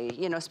usually,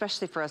 you know,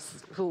 especially for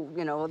us who,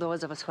 you know,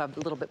 those of us who have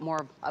a little bit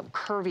more of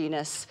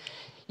curviness,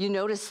 you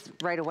notice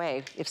right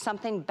away, if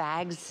something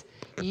bags,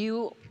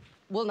 you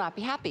will not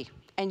be happy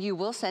and you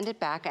will send it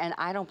back, and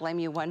I don't blame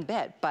you one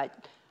bit,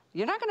 but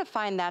you're not gonna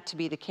find that to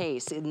be the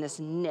case in this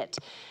knit.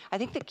 I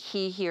think the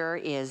key here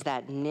is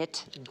that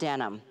knit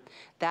denim.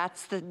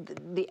 That's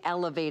the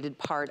elevated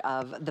part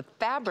of the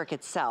fabric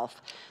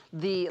itself.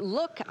 The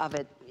look of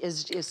it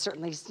is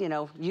certainly, you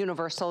know,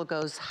 universal,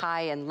 goes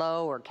high and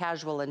low or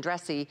casual and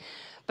dressy.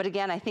 But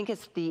again, I think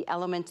it's the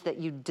element that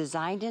you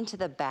designed into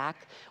the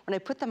back. When I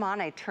put them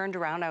on, I turned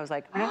around, I was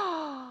like,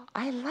 oh,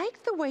 I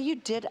like the way you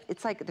did.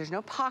 It's like, there's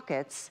no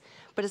pockets,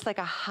 but it's like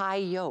a high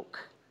yoke.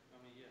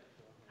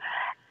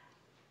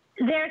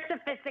 They're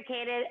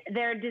sophisticated,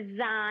 they're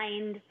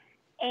designed,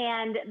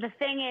 and the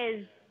thing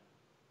is,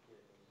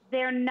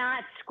 they're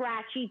not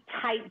scratchy,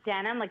 tight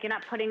denim, like you're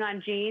not putting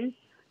on jeans,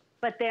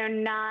 but they're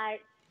not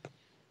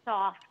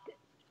soft,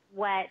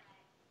 wet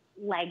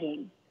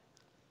leggings.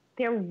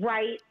 They're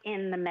right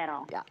in the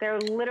middle. Yeah. They're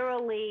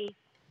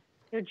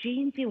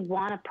jeans you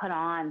want to put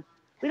on.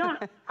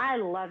 I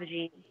love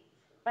jeans,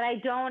 but I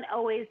don't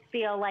always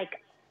feel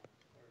like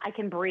I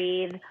can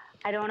breathe.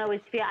 I don't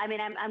always feel,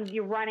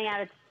 you're running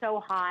out, it's so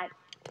hot.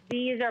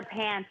 These are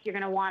pants you're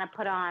going to want to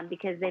put on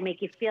because they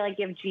make you feel like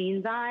you have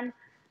jeans on,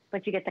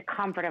 but you get the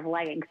comfort of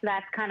leggings. So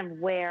that's kind of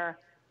where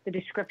the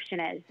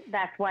description is.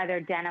 That's why they're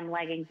denim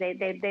leggings.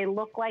 They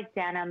look like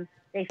denim.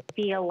 They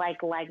feel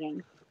like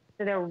leggings.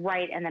 So they're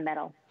right in the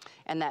middle.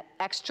 And that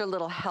extra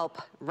little help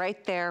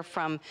right there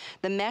from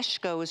the mesh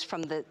goes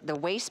from the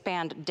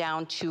waistband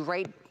down to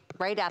right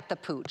at the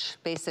pooch,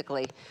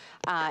 basically.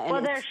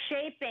 Well, they're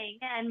shaping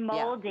and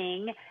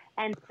molding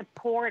and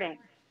supporting.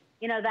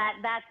 You know,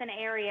 that's an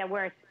area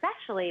where,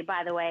 especially,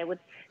 by the way,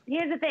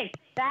 here's the thing,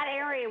 that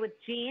area with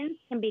jeans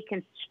can be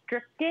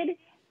constricted,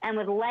 and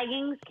with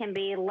leggings can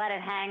be let it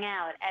hang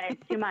out, and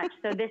it's too much.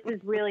 So this is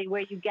really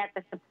where you get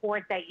the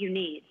support that you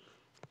need.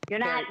 You're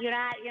not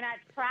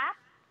trapped,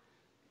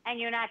 and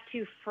you're not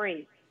too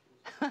free.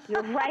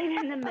 You're right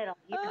in the middle.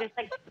 You're just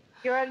like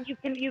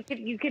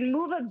you can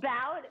move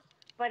about,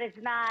 but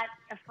it's not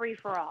a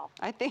free-for-all.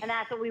 I think, and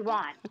that's what we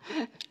want.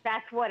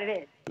 That's what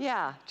it is.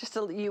 Yeah,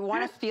 you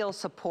want to feel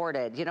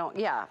supported. You know,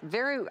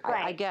 right.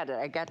 I get it.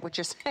 I get what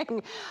you're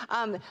saying.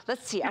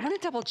 Let's see. I want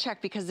to double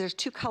check because there's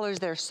 2 colors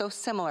that are so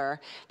similar.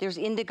 There's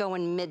indigo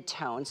and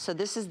mid-tone. So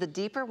this is the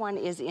deeper one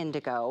is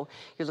indigo.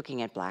 You're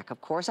looking at black,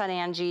 of course, on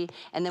Angie,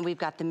 and then we've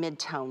got the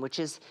mid-tone, which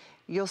is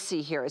you'll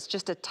see here, it's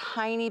just a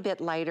tiny bit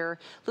lighter,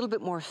 a little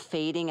bit more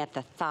fading at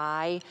the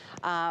thigh.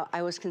 I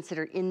always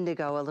consider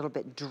indigo a little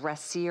bit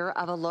dressier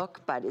of a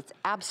look, but it's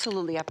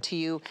absolutely up to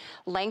you.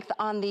 Length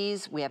on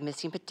these, we have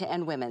missing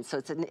and women, so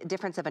it's a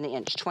difference of an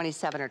inch,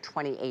 27 or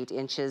 28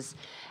 inches.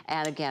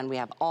 And again, we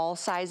have all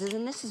sizes,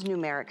 and this is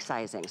numeric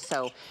sizing.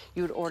 So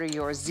you would order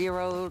your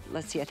 0,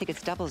 let's see, I think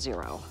it's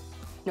 00.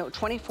 No,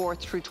 24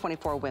 through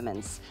 24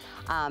 women's.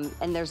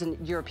 And there's a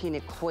European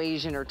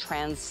equation or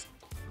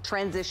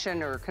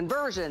transition or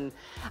conversion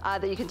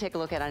that you can take a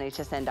look at on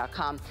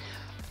hsn.com.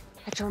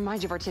 I have to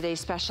remind you of our today's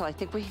special. I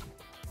think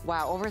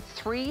wow, over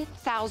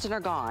 3,000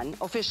 are gone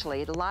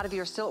officially. A lot of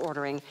you are still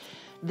ordering.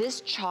 This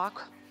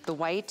chalk, the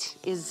white,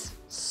 is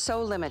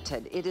so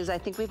limited. It is, I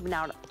think we've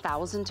now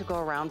 1,000 to go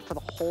around for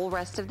the whole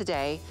rest of the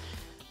day.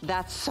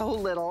 That's so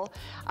little.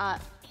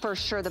 For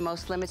sure the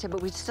most limited,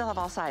 but we still have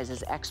all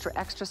sizes, extra,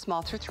 extra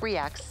small through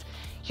 3X.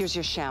 Here's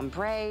your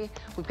chambray.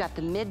 We've got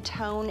the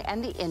mid-tone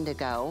and the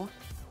indigo.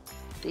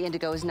 The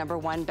indigo is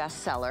 #1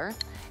 bestseller.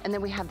 And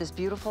then we have this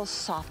beautiful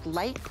soft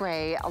light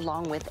gray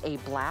along with a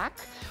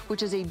black,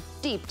 which is a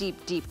deep,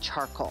 deep, deep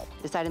charcoal.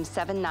 This item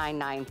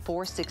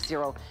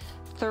 799460,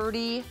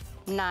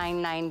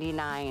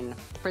 $39.99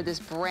 for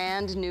this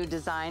brand new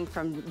design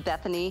from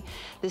Bethenny.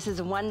 This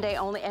is 1 day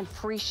only and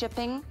free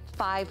shipping,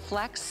 5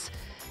 flex.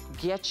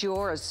 Get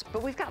yours,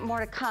 but we've got more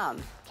to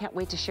come. Can't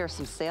wait to share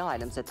some sale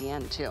items at the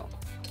end too.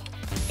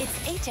 It's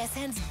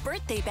HSN's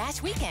Birthday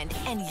Bash weekend,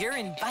 and you're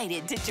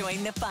invited to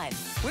join the fun.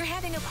 We're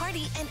having a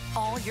party, and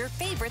all your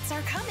favorites are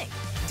coming.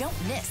 Don't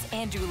miss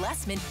Andrew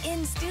Lessman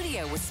in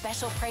studio with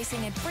special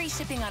pricing and free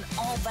shipping on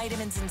all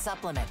vitamins and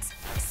supplements.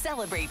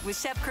 Celebrate with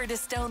Chef Curtis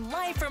Stone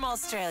live from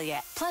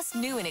Australia, plus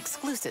new and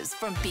exclusives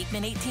from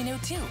Beekman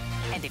 1802.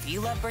 And if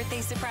you love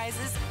birthday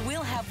surprises,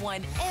 we'll have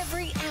one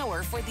every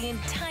hour for the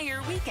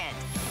entire weekend.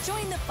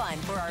 Join the fun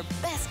for our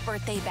best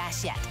birthday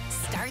bash yet.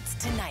 Starts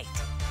tonight.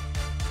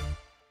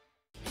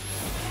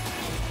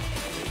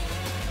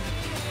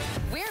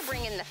 We're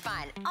bringing the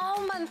fun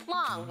all month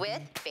long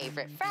with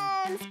favorite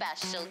friends,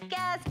 special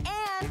guests,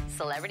 and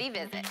celebrity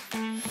visits.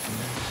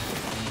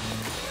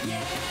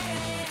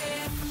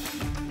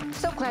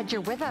 So glad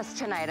you're with us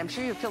tonight. I'm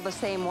sure you feel the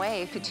same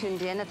way if you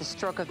tuned in at the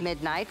stroke of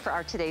midnight for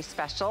our today's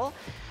special.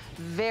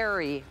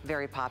 Very,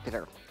 very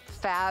popular.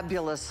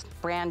 Fabulous,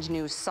 brand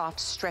new, soft,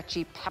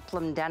 stretchy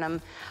peplum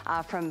denim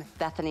from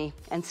Bethenny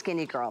and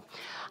Skinnygirl.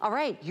 All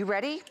right, you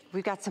ready?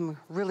 We've got some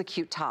really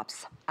cute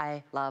tops.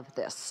 I love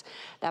this.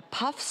 That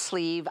puff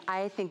sleeve,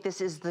 I think this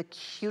is the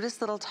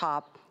cutest little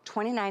top.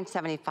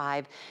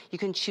 $29.75. You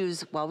can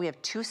choose, well, we have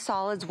 2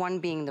 solids, one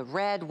being the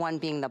red, one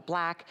being the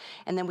black,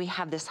 and then we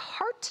have this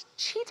heart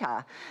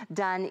cheetah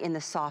done in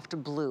the soft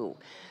blue.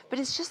 But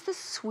it's just the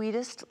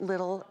sweetest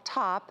little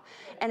top.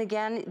 And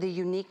again, the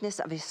uniqueness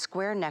of a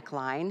square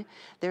neckline.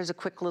 There's a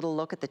quick little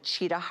look at the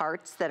cheetah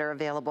hearts that are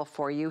available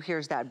for you.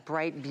 Here's that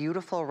bright,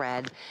 beautiful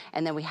red,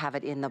 and then we have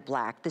it in the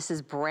black. This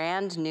is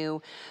brand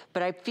new,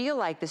 but I feel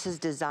like this is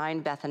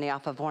designed, Bethenny,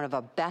 off of one of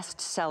the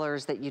best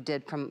sellers that you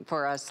did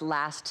for us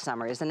last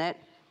summer, isn't it?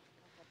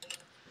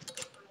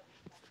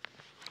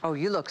 Oh,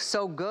 you look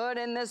so good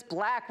in this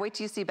black. Wait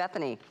till you see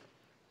Bethenny.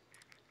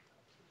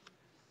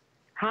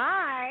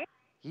 Hi.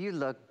 You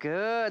look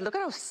good. Look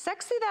at how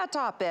sexy that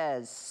top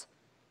is.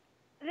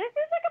 This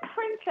is like a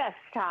princess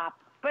top,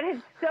 but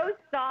it's so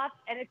soft,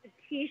 and it's a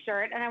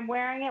t-shirt, and I'm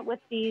wearing it with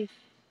these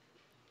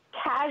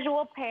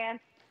casual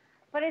pants,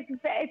 but it's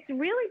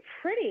really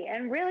pretty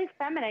and really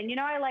feminine. You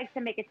know, I like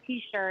to make a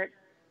t-shirt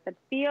that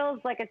feels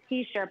like a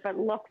t-shirt but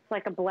looks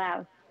like a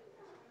blouse.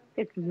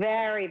 It's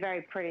very,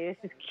 very pretty.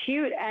 This is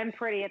cute and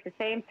pretty at the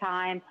same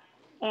time.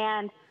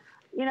 And,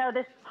 you know,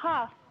 this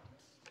puff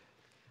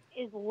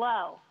is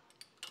low.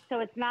 So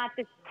it's not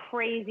this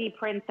crazy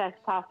princess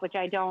puff, which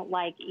I don't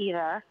like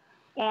either.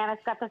 And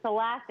it's got this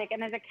elastic, and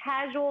there's a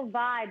casual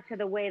vibe to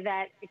the way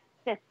that it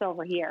sits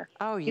over here.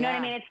 Oh, yeah. You know what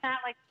I mean? It's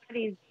not like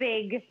these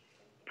big,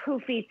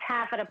 poofy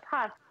taffeta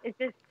puffs.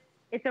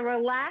 It's a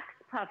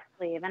relaxed puff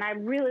sleeve, and I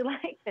really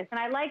like this. And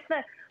I like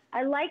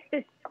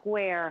this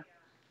square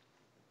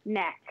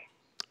neck.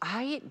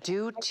 I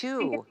do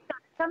too.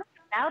 Something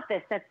about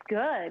this that's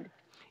good.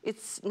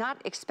 It's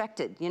not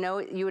expected. You know,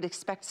 you would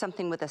expect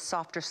something with a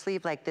softer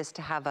sleeve like this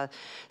to have a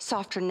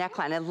softer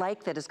neckline. I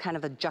like that it's kind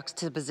of a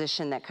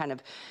juxtaposition that kind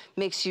of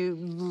makes you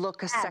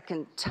look a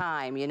second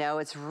time, you know?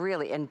 It's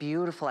really, and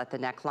beautiful at the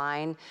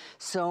neckline.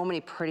 So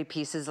many pretty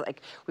pieces.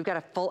 Like, we've got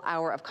a full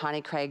hour of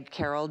Connie Craig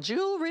Carroll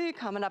jewelry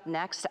coming up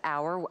next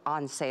hour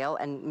on sale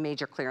and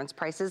major clearance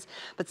prices,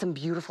 but some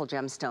beautiful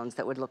gemstones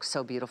that would look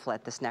so beautiful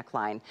at this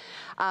neckline.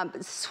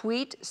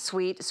 Sweet,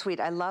 sweet, sweet.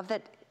 I love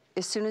that.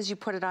 As soon as you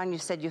put it on, you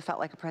said you felt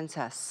like a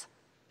princess.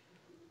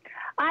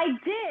 I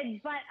did,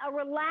 but a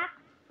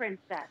relaxed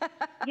princess.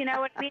 You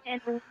know what I mean?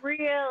 And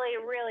really,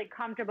 really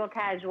comfortable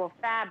casual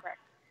fabric.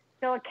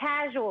 So a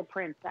casual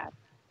princess.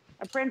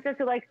 A princess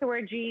who likes to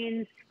wear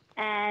jeans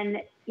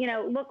and, you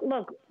know,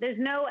 look, there's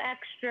no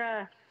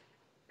extra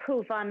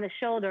poof on the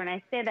shoulder. And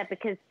I say that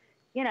because,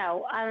 you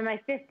know, I'm in my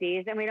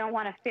 50s and we don't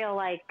want to feel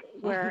like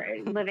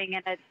we're living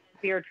in a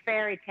weird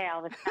fairy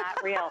tale that's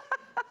not real.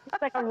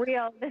 It's like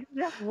this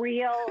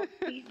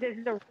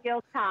is a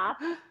real top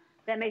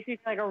that makes me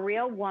feel like a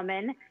real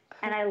woman.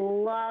 And I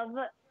love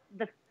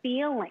the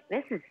feeling.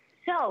 This is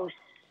so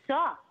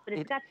soft, but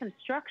it's got some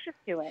structure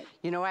to it.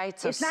 You know why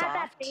it's so soft? It's not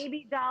that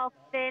baby doll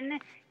thin.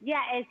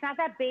 Yeah, it's not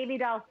that baby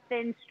doll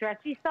thin,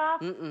 stretchy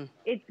soft.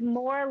 It's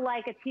more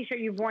like a t-shirt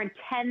you've worn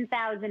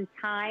 10,000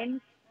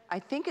 times. I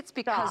think it's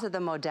because of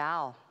the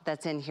modal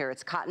that's in here.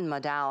 It's cotton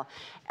modal.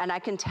 And I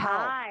can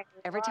tell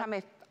every time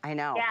I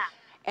know. Yeah.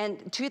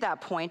 And to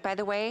that point, by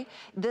the way,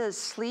 the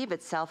sleeve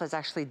itself is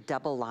actually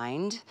double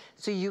lined.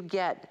 So you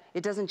get,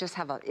 it doesn't just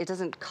have it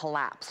doesn't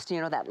collapse.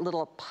 You know, that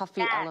little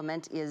puffy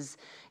element it's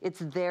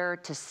there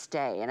to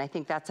stay. And I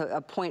think that's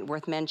a point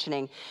worth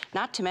mentioning.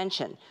 Not to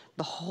mention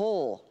the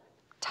whole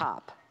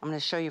top. I'm gonna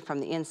show you from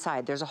the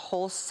inside. There's a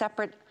whole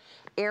separate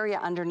area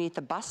underneath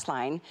the bust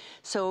line.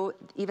 So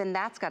even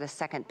that's got a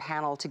second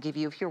panel to give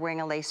you, if you're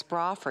wearing a lace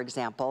bra, for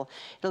example,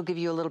 it'll give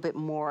you a little bit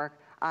more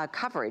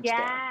coverage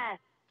there.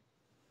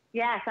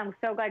 Yes, I'm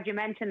so glad you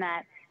mentioned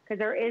that, because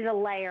there is a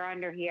layer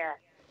under here.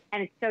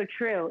 And it's so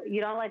true.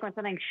 You don't like when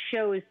something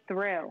shows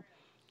through.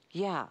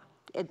 Yeah,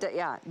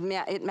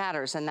 it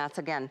matters. And that's,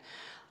 again,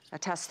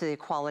 attests to the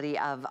quality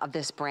of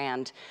this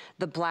brand.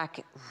 The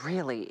black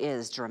really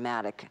is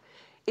dramatic.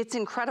 It's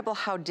incredible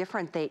how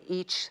different they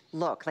each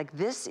look. Like,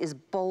 this is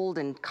bold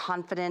and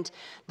confident.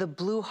 The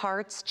blue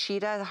hearts,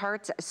 cheetah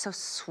hearts, is so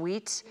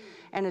sweet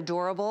and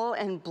adorable.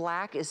 And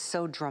black is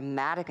so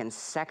dramatic and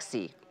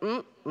sexy.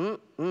 I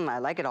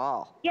like it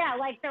all. Yeah,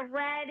 like the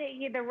red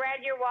you're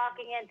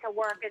walking into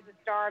work as the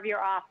star of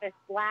your office.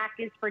 Black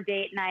is for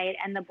date night,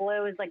 and the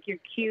blue is like your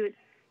cute,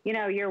 you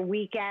know, your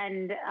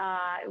weekend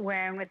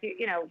wearing with your,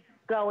 you know,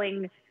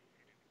 going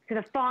to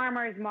the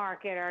farmer's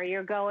market, or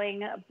you're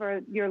going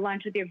for your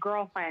lunch with your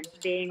girlfriend,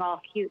 being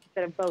all cute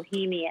instead of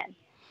bohemian.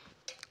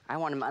 I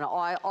want them in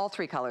all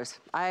three colors.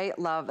 I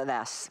love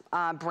this.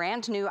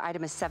 Brand new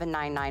item is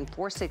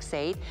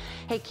 $799,468.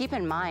 Hey, keep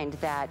in mind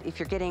that if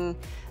you're getting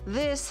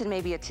this and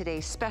maybe a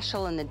today's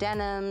special in the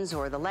denims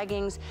or the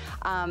leggings,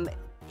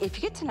 if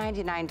you get to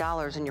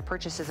 $99 in your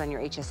purchases on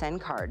your HSN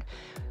card,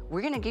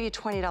 we're gonna give you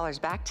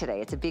 $20 back today.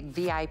 It's a big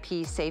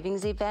VIP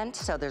savings event,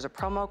 so there's a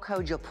promo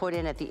code you'll put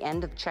in at the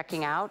end of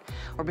checking out,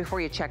 or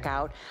before you check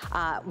out,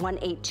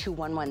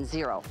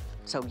 182110.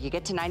 So you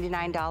get to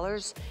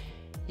 $99,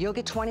 you'll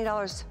get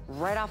 $20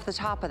 right off the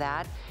top of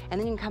that, and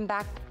then you can come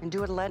back and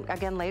do it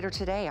again later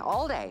today,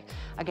 all day,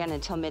 again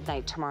until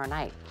midnight tomorrow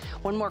night.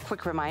 One more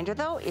quick reminder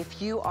though,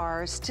 if you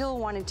are still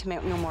wanting to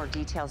know more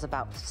details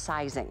about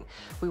sizing,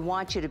 we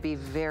want you to be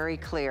very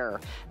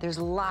clear. There's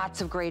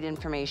lots of great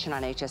information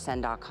on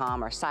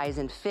hsn.com, our size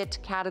and fit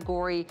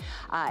category.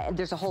 And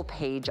there's a whole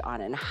page on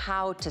it, and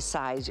how to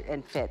size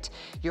and fit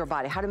your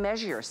body, how to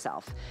measure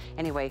yourself.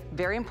 Anyway,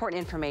 very important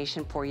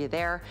information for you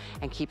there.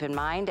 And keep in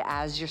mind,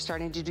 as you're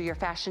starting to do your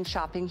fashion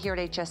shopping here at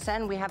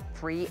HSN, we have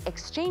free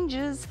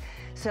exchanges.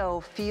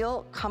 So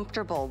feel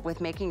comfortable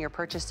with making your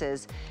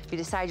purchases. If you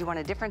decide you want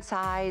a different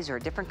size or a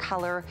different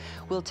color,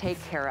 we'll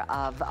take care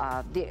of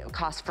the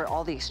cost for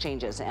all the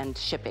exchanges and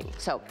shipping.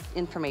 So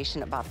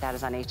information about that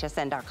is on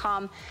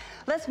hsn.com.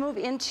 Let's move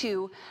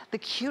into the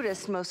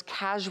cutest, most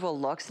casual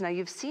looks. Now,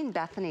 you've seen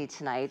Bethenny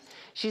tonight.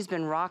 She's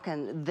been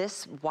rocking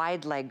this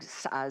wide leg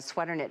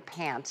sweater knit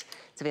pant.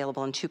 It's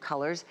available in 2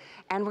 colors.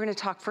 And we're gonna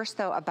talk first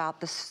though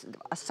about this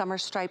summer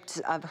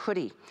striped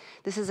hoodie.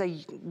 This is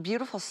a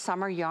beautiful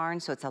summer yarn,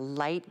 so it's a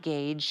light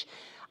gauge.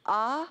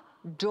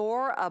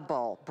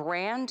 Adorable,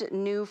 brand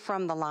new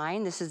from the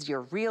line. This is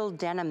your real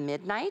denim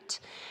midnight.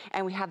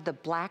 And we have the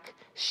black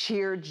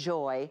sheer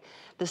joy.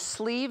 The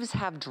sleeves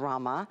have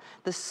drama.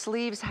 The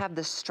sleeves have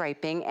the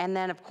striping. And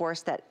then of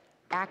course that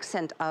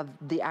accent of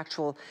the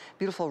actual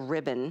beautiful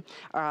ribbon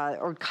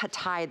or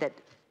tie that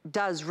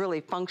does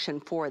really function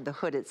for the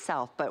hood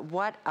itself. But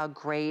what a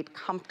great,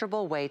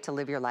 comfortable way to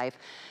live your life,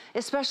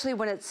 especially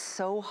when it's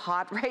so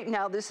hot right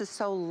now. This is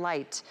so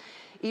light.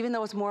 Even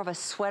though it's more of a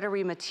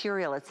sweatery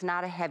material, it's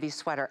not a heavy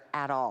sweater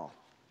at all.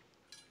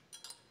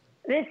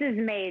 This is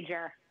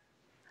major.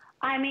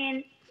 I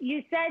mean,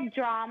 you said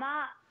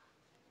drama.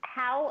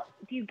 How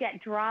do you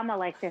get drama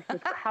like this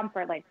with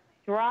comfort? Like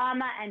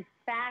drama and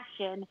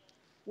fashion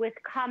with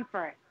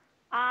comfort.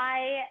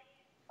 I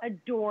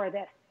adore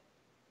this.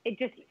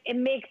 It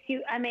makes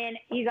you,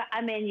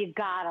 you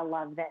gotta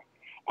love this.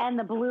 And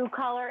the blue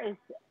color is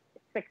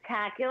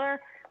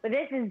spectacular, but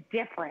this is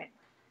different.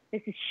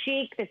 This is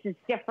chic, this is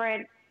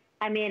different.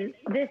 I mean,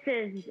 this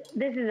is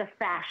a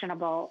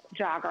fashionable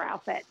jogger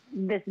outfit.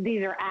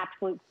 These are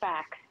absolute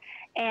facts.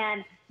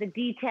 And the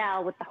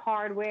detail with the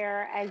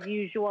hardware as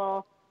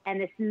usual, and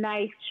this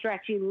nice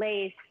stretchy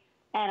lace,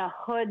 and a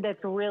hood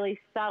that's really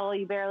subtle.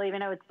 You barely even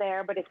know it's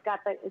there, but it's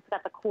got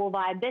the cool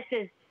vibe. This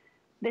is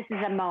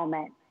a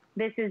moment.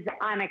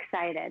 I'm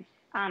excited,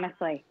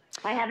 honestly.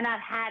 I have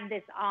not had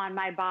this on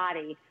my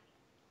body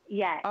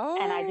yet,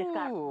 and I just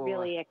got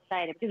really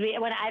excited because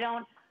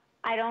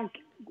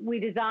we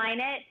design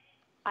it,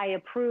 I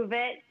approve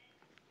it,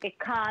 it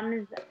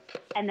comes,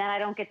 and then I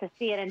don't get to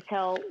see it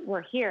until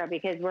we're here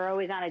because we're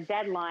always on a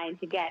deadline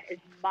to get as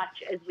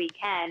much as we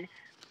can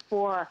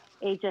for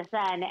HSN.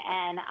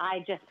 And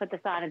I just put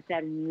this on and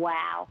said,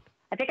 wow.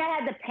 I think I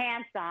had the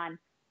pants on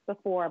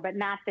before, but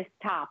not this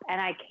top.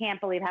 And I can't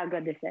believe how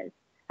good this is.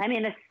 I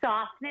mean, the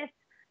softness,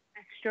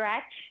 the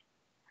stretch,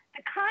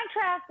 the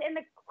contrast in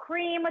the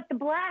cream with the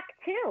black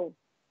too.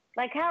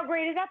 Like, how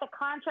great is that? The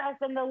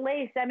contrast and the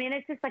lace. I mean,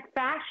 it's just like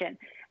fashion.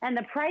 And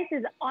the price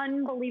is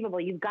unbelievable.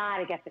 You've got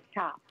to get this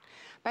top.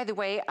 By the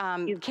way,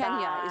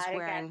 Kenya is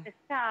wearing... Get this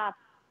top.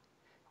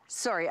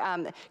 Sorry,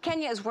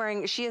 Kenya is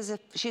wearing, she's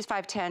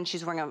 5'10",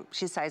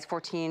 she's size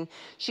 14.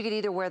 She could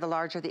either wear the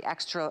large or the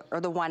extra, or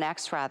the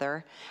 1X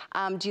rather.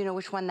 Do you know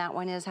which one that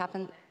one is?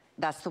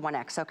 That's the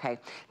 1X, okay.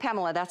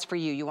 Pamela, that's for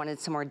you. You wanted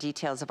some more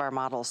details of our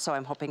models, so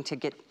I'm hoping to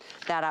get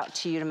that out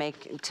to you to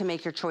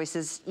make your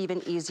choices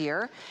even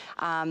easier.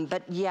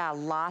 But yeah,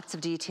 lots of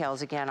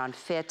details again on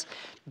fit,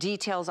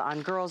 details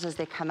on girls as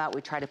they come out.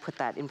 We try to put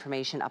that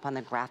information up on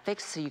the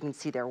graphics so you can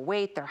see their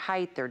weight, their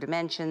height, their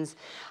dimensions,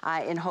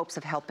 in hopes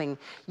of helping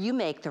you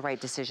make the right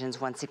decisions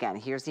once again.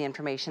 Here's the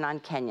information on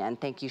Kenya, and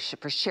thank you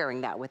for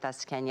sharing that with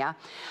us, Kenya.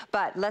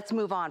 But let's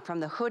move on from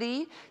the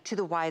hoodie to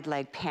the wide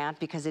leg pant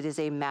because it is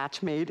a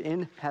match made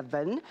in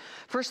heaven.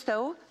 First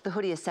though, the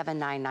hoodie is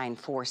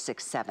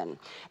 799,467.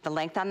 The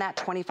length on that,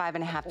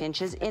 25.5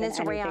 inches, in its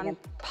rayon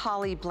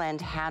poly blend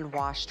hand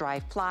wash dry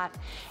flat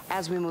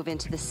as we move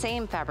into the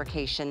same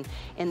fabrication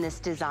in this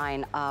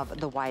design of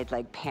the wide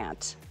leg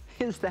pant.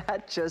 Is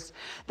that just,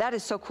 that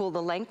is so cool.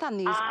 The length on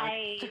these are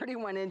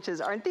 31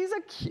 inches. Aren't these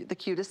the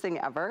cutest thing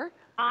ever?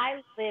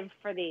 I live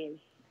for these.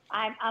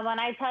 When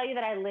I tell you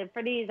that I live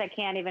for these, I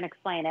can't even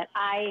explain it.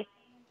 I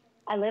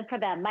live for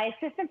them. My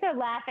assistants are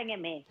laughing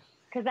at me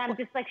because I'm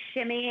just like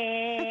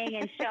shimmying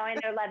and showing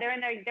their leather in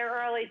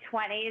their early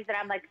 20s, and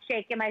I'm like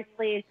shaking my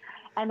sleeves,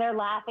 and they're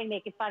laughing,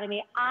 making fun of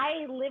me.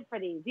 I live for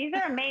these. These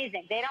are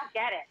amazing. They don't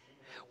get it.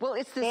 Well,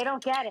 it's this. They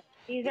don't get it.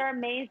 These are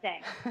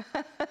amazing.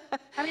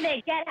 I mean,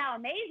 they get how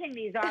amazing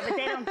these are, but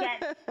they don't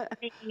get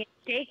making and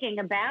shaking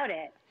about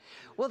it.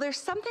 Well, there's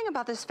something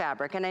about this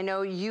fabric, and I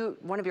know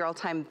one of your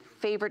all-time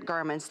favorite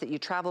garments that you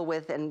travel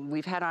with, and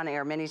we've had on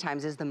air many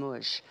times, is the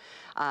mouche.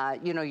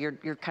 You know,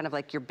 you're kind of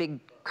like your big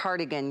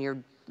cardigan,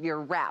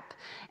 your wrap,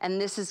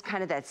 and this is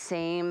kind of that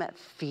same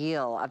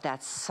feel of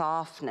that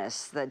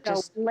softness that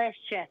just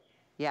delicious.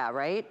 Yeah,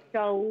 right?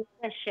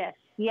 Delicious.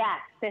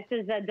 Yes, this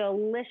is a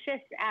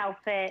delicious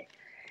outfit,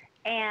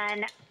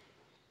 and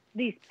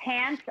these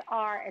pants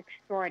are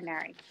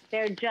extraordinary.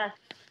 They're just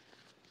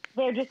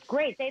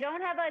great. They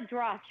don't have a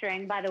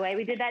drawstring, by the way.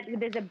 We did that.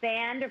 There's a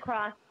band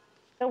across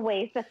the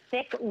waist, a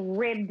thick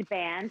ribbed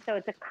band, so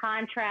it's a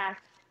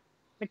contrast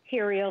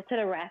material to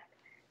the rest.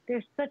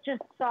 There's such a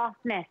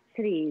softness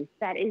to these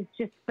that is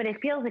just, but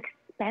it feels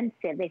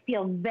expensive. They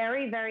feel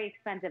very, very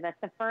expensive. That's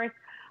the first.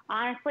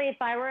 Honestly, if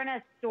I were in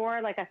a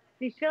store,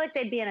 you feel like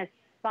they'd be in a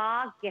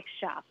spa gift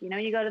shop. You know,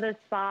 you go to those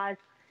spas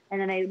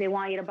and then they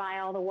want you to buy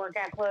all the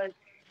workout clothes.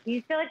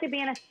 You feel like they'd be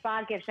in a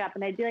spa gift shop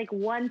and they'd be like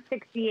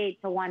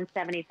 $168 to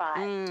 $175.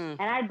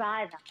 And I'd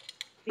buy them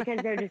because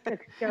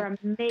they're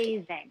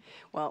amazing.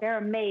 Well, they're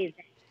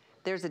amazing.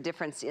 There's a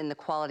difference in the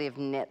quality of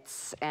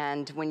knits,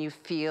 and when you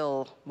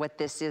feel what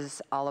this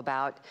is all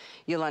about,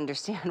 you'll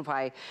understand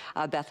why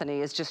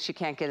Bethenny is just, she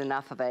can't get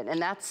enough of it.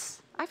 And I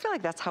feel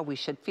like that's how we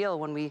should feel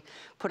when we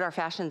put our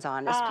fashions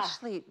on,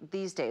 especially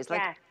these days.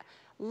 Like,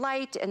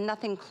 light and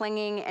nothing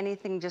clinging,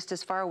 anything just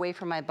as far away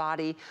from my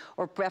body,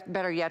 or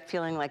better yet,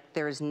 feeling like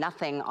there's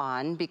nothing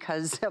on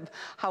because of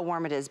how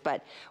warm it is.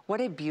 But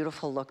what a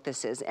beautiful look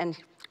this is. And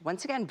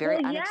once again,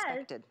 very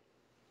unexpected.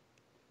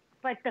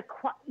 But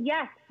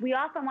yes, we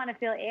often want to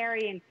feel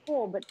airy and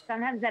cool, but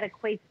sometimes that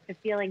equates to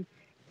feeling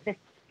the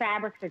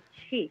fabrics are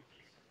cheap,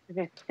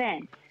 they're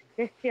thin.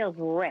 This feels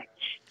rich.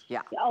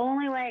 Yeah. The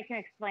only way I can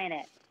explain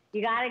it.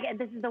 You got to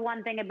this is the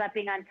one thing about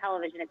being on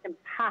television. It's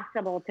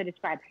impossible to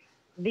describe.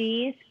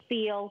 These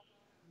feel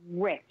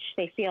rich.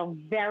 They feel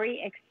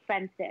very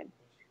expensive.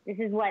 This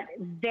is what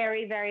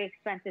very, very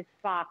expensive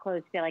spa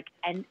clothes feel like,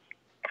 and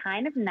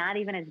kind of not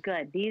even as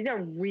good. These are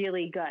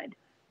really good.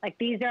 Like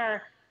these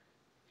are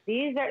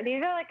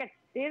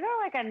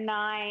like a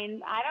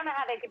 9. I don't know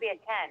how they could be a 10.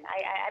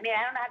 I mean,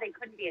 I don't know how they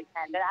couldn't be a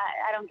 10, but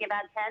I don't give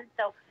out 10.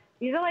 So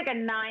these are like a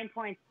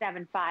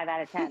 9.75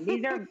 out of 10.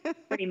 These are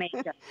pretty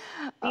major.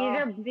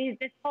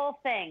 This whole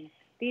thing,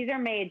 these are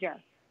major.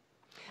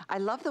 I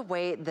love the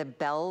way the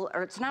bell,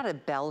 or it's not a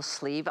bell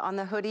sleeve on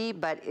the hoodie,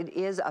 but it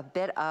is a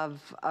bit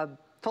of a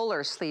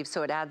fuller sleeve,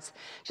 so it adds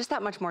just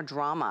that much more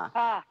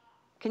drama.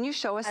 Can you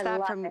show us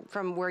that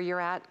from where you're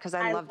at? Because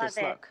I love this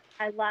look.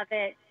 I love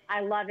it.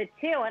 I love it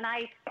too. And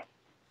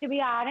to be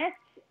honest,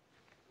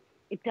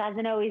 it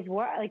doesn't always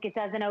work. Like, it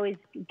doesn't always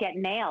get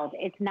nailed.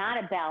 It's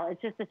not a bell.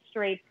 It's just a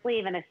straight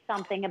sleeve, and there's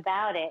something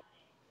about it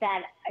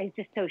that is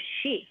just so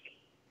chic.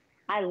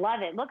 I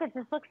love it. Look, it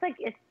just looks like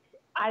it's,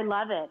 I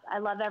love it. I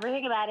love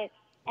everything about it.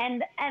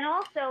 And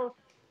also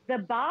the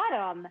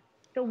bottom,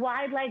 the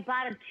wide leg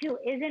bottom too,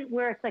 isn't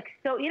where it's like,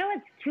 so, you know,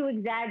 it's too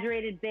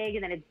exaggerated big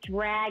and then it's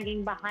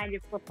dragging behind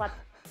your flip-flops.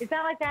 It's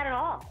not like that at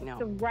all. No. It's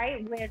the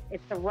right width.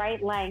 It's the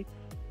right length.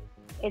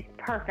 It's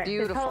perfect.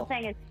 Beautiful. This whole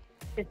thing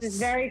is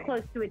very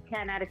close to a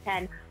 10 out of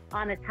 10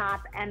 on the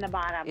top and the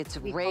bottom. It's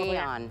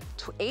rayon,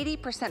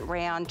 80%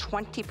 rayon,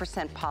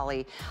 20%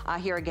 poly.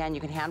 Here again, you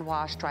can hand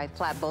wash, dry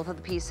flat, both of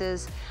the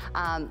pieces.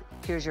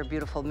 Here's your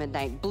beautiful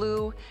midnight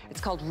blue.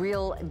 It's called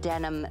Real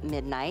Denim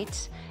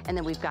Midnight. And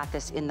then we've got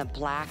this in the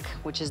black,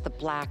 which is the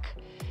black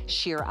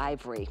sheer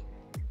ivory.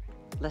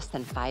 Less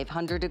than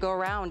 500 to go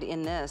around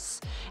in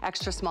this.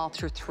 Extra small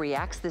through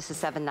 3X. This is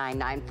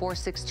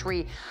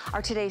 $799,463.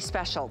 Our today's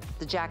special,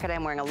 the jacket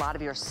I'm wearing, a lot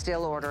of you are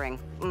still ordering.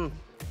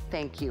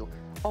 Thank you.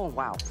 Oh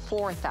wow,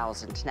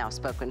 4,000 now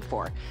spoken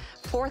for.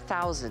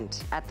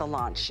 4,000 at the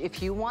launch.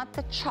 If you want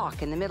the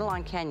chalk in the middle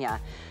on Kenya,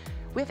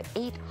 we have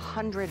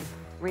 800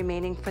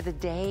 remaining for the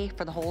day,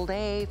 for the whole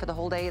day.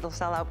 It'll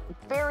sell out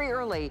very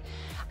early.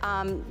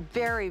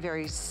 Very,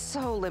 very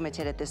so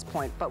limited at this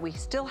point, but we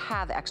still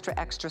have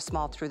extra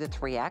small through the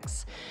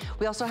 3X.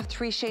 We also have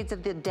 3 shades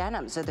of the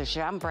denim, so the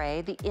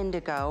chambray, the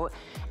indigo,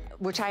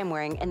 which I'm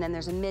wearing, and then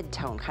there's a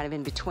mid-tone kind of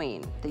in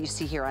between that you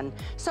see here on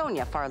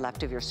Sonia, far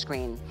left of your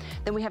screen.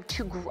 Then we have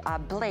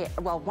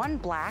one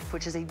black,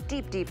 which is a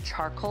deep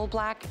charcoal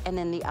black, and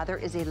then the other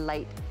is a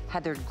light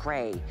heathered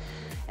gray.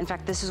 In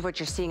fact, this is what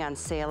you're seeing on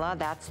Selah.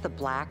 That's the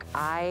black.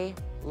 I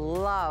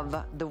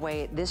love the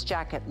way this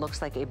jacket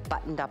looks like a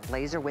buttoned up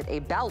blazer with a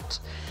belt,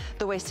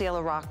 the way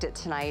Selah rocked it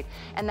tonight.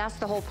 And that's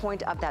the whole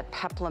point of that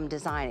peplum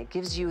design. It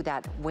gives you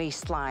that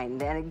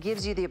waistline, and it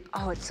gives you the,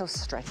 oh, it's so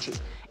stretchy.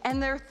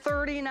 And they're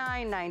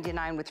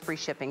 $39.99 with free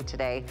shipping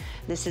today.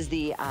 This is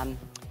the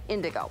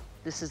indigo.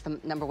 This is the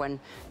 #1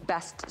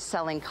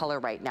 best-selling color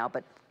right now,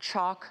 but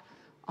chalk,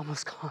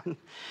 almost gone.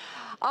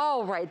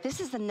 All right, this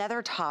is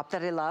another top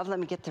that I love. Let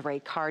me get the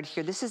right card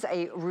here. This is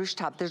a ruche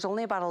top. There's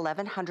only about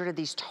 1,100 of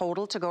these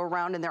total to go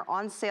around, and they're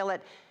on sale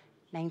at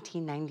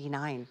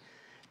 $19.99.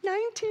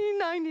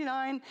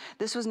 $19.99.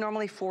 This was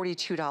normally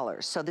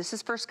 $42. So this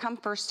is first come,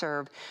 first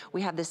serve.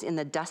 We have this in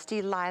the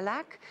dusty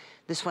lilac.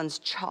 This one's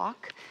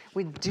chalk.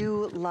 We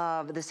do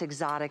love this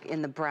exotic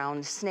in the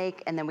brown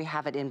snake, and then we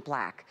have it in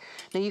black.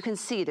 Now you can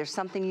see there's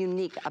something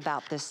unique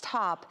about this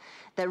top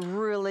that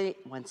really,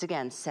 once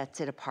again, sets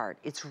it apart.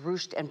 It's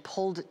ruched and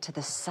pulled to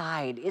the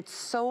side. It's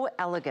so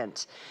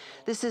elegant.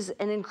 This is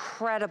an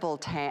incredible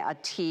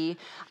tee.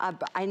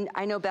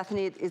 I know,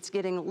 Bethany, it's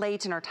getting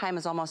late and our time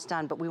is almost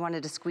done, but we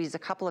wanted to squeeze a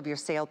couple of your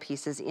sale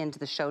pieces into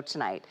the show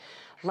tonight.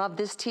 Love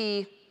this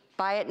tee.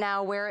 Buy it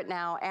now, wear it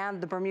now,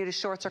 and the Bermuda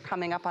shorts are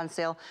coming up on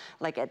sale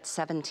like at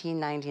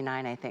 $17.99,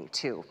 I think,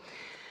 too.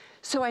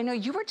 So I know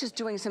you were just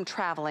doing some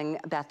traveling,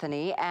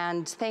 Bethany,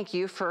 and thank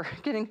you for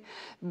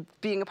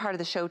being a part of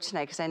the show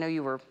tonight, because I know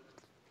you were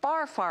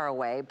far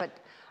away,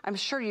 but I'm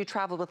sure you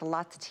traveled with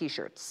lots of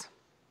t-shirts.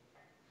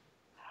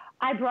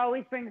 I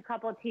always bring a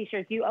couple of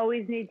t-shirts. You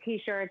always need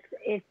t-shirts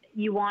if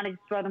you want to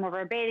throw them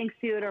over a bathing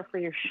suit or for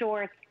your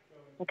shorts.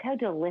 Look how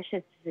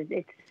delicious it is.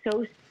 It's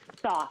so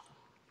soft.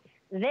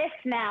 This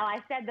now, I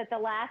said that the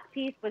last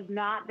piece was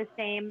not the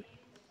same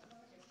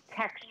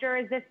texture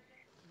as this.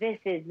 This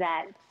is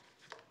that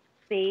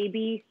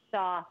baby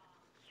soft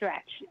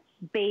stretch.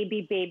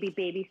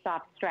 Baby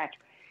soft stretch.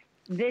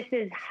 This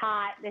is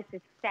hot. This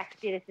is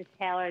sexy. This is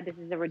tailored. This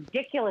is a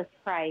ridiculous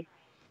price.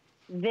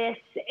 This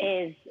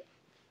is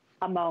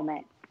a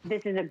moment.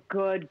 This is a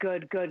good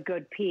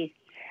piece.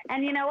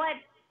 And you know what?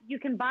 You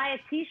can buy a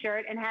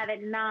t-shirt and have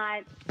it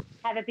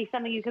be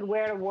something you could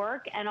wear to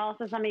work, and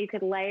also something you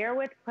could layer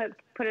with,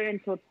 put it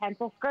into a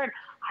pencil skirt.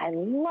 I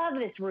love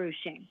this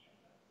ruching.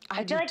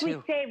 I feel like we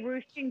say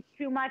ruching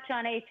too much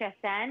on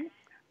HSN,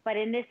 but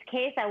in this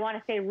case, I want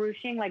to say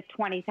ruching like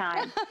 20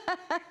 times.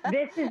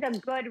 This is a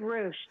good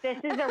ruche. This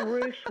is a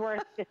ruche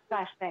worth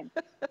discussing.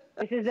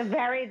 This is a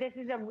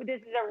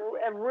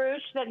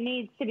ruche that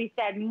needs to be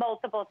said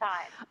multiple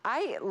times.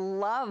 I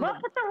love. Look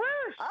at the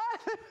ruche.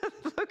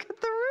 Look at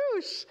the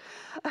ruche.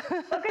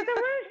 Look at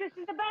the ruche. This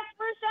is the best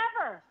ruche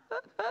ever.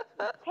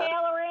 It's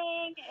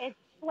tailoring. It's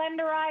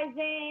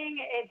slenderizing.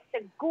 It's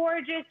a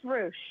gorgeous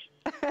ruche.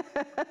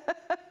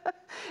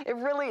 It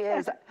really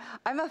is.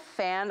 I'm a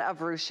fan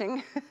of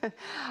ruching,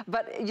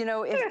 but you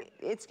know,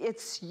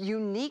 it's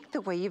unique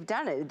the way you've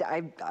done it.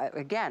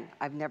 Again,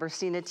 I've never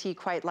seen a tee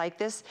quite like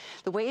this.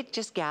 The way it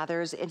just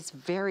gathers, it's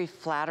very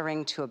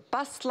flattering to a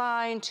bust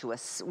line, to a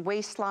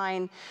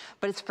waistline,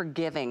 but it's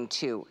forgiving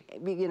too.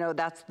 You know,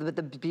 that's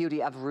the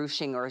beauty of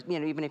ruching, or you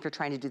know, even if you're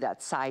trying to do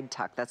that side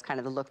tuck, that's kind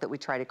of the look that we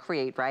try to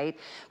create, right?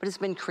 But it's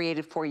been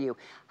created for you.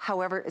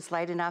 However, it's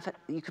light enough,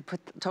 you could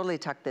totally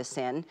tuck this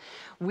in.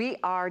 We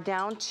are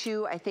down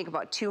to, I think,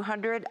 about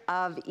 200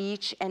 of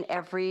each and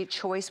every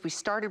choice. We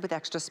started with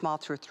extra small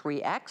through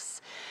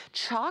 3X.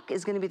 Chalk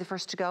is going to be the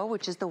first to go,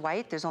 which is the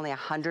white. There's only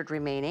 100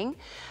 remaining.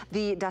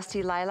 The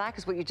dusty lilac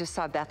is what you just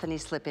saw Bethany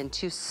slip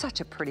into. Such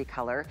a pretty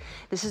color.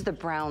 This is the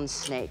brown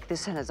snake.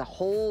 This one has a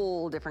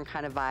whole different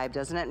kind of vibe,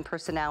 doesn't it, and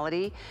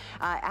personality,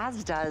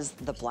 as does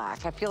the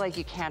black. I feel like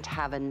you can't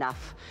have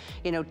enough,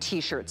 you know,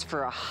 t-shirts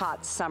for a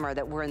hot summer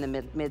that we're in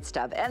the midst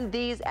of. And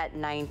these at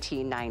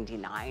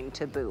 $19.99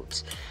 to boot.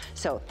 cute.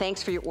 So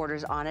thanks for your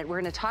orders on it.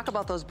 We're gonna talk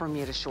about those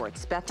Bermuda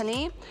shorts.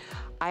 Bethany,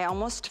 I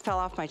almost fell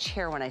off my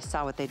chair when I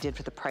saw what they did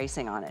for the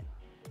pricing on it.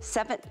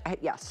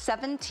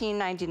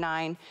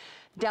 $17.99,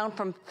 down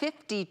from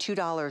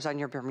 $52 on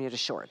your Bermuda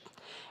short.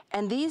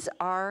 And these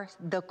are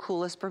the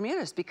coolest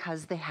Bermudas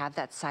because they have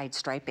that side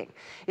striping.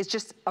 It's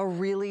just a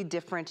really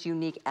different,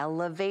 unique,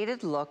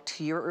 elevated look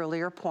to your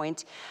earlier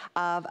point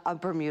of a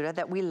Bermuda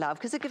that we love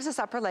because it gives us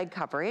upper leg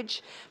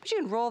coverage. But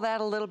you can roll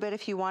that a little bit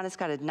if you want. It's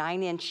got a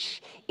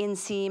 9-inch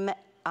inseam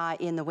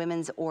in the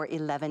women's or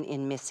 11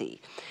 in Missy.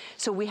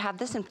 So we have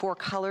this in 4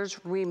 colors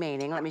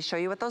remaining. Let me show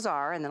you what those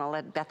are and then I'll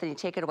let Bethany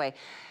take it away.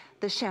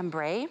 The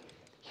chambray,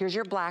 here's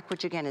your black,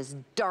 which again is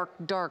dark,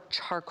 dark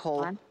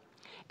charcoal.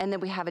 And then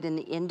we have it in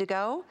the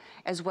indigo,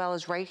 as well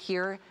as right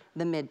here,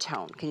 the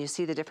mid-tone. Can you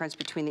see the difference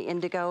between the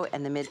indigo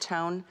and the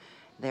mid-tone?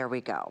 There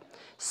we go.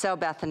 So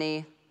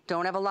Bethany,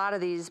 don't have a lot of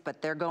these, but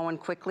they're going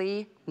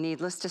quickly.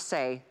 Needless to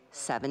say,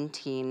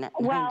 $17.99.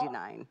 Well,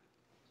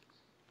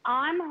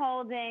 I'm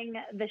holding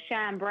the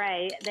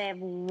chambray. They have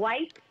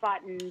white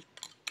buttons,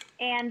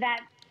 and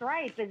that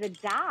stripe is a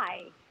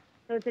dye.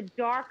 So it's a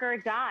darker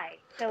dye.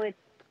 So it's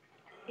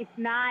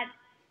not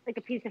like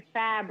a piece of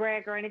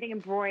fabric or anything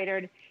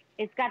embroidered.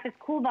 It's got this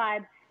cool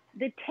vibe.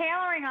 The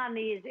tailoring on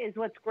these is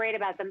what's great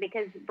about them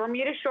because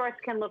Bermuda shorts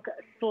can look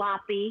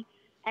sloppy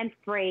and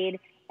frayed,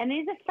 and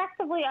these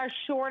effectively are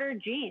shorter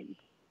jeans.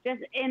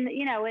 Just in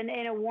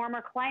a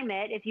warmer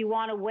climate, if you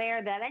want to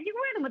wear them, and you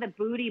can wear them with a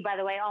booty, by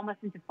the way,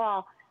 almost into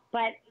fall.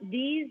 But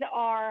these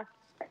are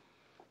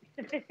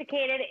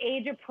sophisticated,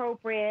 age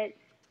appropriate,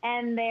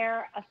 and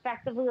they're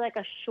effectively like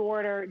a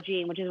shorter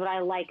jean, which is what I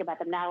like about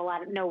them.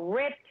 No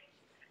rips,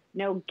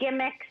 no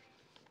gimmicks.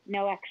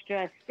 No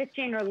extra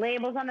stitching or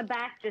labels on the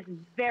back, just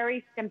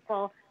very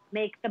simple,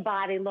 make the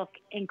body look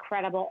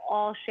incredible,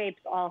 all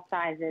shapes, all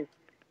sizes.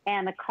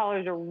 And the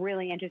colors are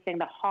really interesting.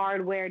 The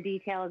hardware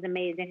detail is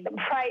amazing. The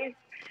price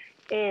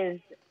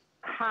is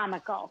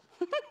comical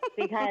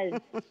because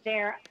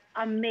they're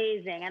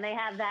amazing. And they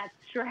have that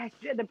stretch.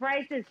 The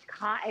price is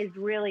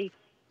really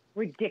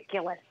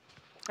ridiculous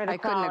for the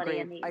quality.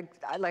 I couldn't agree.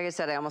 Like I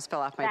said, I almost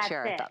fell off my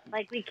chair. That's it.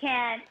 Like we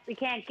can't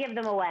give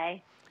them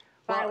away.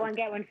 Buy one,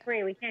 get one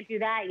free. We can't do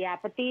that yet,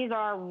 but these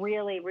are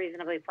really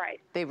reasonably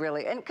priced. They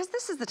really, and because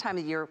this is the time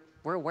of year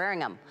we're wearing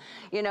them.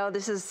 You know,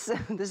 this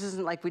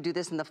isn't like we do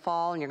this in the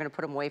fall and you're gonna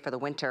put them away for the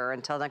winter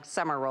until next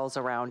summer rolls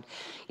around.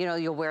 You know,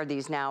 you'll wear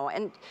these now.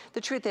 And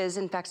the truth is,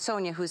 in fact,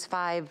 Sonia, who's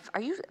are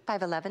you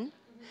 5'11"?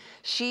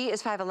 She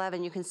is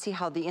 5'11". You can see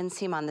how the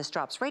inseam on this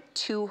drops right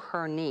to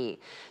her knee.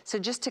 So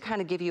just to kind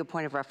of give you a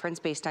point of reference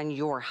based on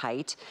your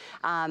height,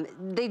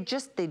 they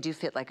do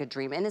fit like a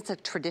dream. And it's a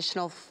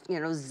traditional,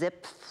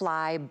 zip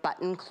fly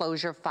button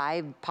closure,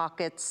 5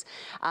 pockets.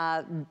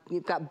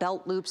 You've got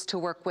belt loops to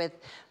work with.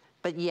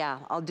 But yeah,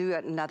 I'll do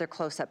another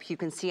close-up. You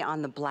can see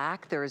on the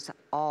black, there's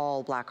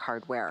all black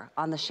hardware.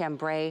 On the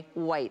chambray,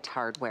 white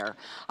hardware.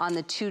 On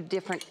the 2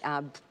 different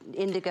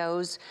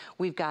indigos,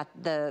 we've got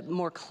the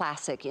more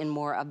classic in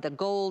more of the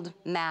gold,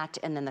 matte,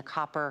 and then the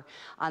copper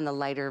on the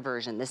lighter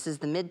version. This is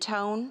the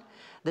mid-tone.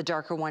 The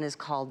darker one is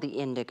called the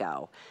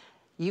indigo.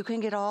 You can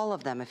get all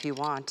of them if you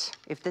want.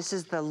 If this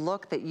is the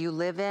look that you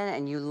live in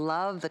and you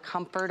love the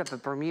comfort of a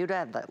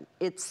Bermuda,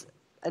 it's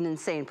an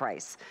insane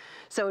price.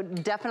 So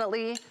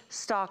definitely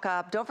stock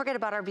up. Don't forget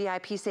about our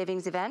VIP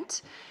savings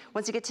event.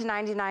 Once you get to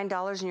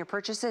 $99 in your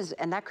purchases,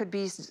 and that could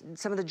be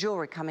some of the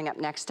jewelry coming up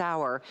next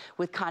hour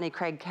with Connie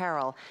Craig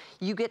Carroll,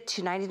 you get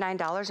to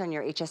 $99 on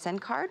your HSN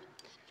card.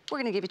 We're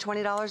gonna give you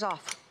 $20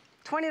 off.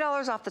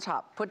 $20 off the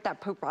top. Put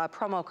that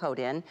promo code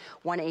in,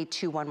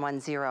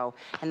 182110,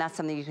 and that's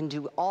something you can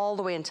do all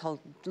the way until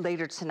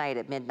later tonight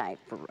at midnight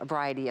for a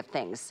variety of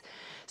things.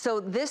 So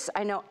this,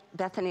 I know,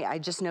 Bethany, I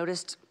just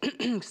noticed,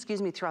 excuse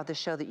me, throughout the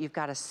show that you've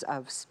got a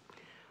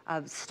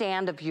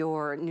stand of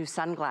your new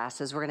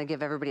sunglasses. We're gonna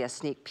give everybody a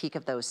sneak peek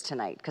of those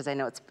tonight, because I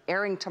know it's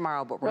airing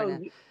tomorrow, but we're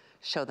gonna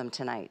show them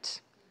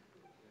tonight.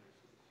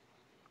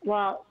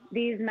 Well,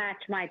 these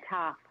match my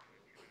top.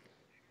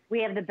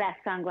 We have the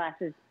best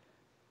sunglasses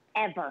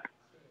ever.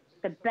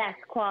 The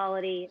best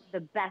quality,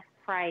 the best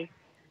price.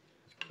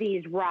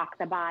 These rock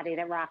the body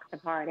that rocks the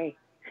party.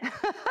 I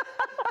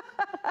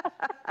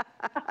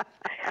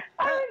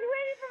was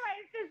waiting for my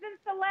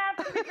assistants to laugh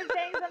at me for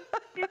saying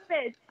something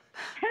stupid.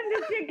 And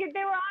the ticket,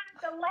 they were on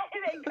at the light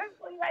and they couldn't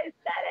believe I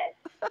said it.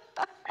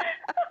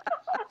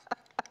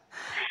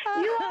 I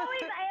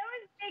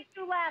always make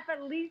you laugh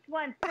at least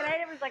once.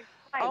 Tonight it was like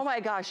twice. Oh my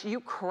gosh,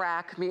 you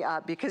crack me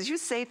up because you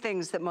say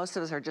things that most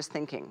of us are just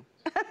thinking.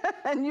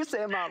 And you say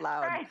them out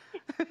loud. Right.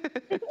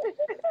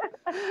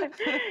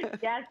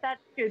 Yes, that's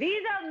true.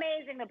 These are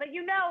amazing though, but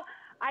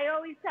I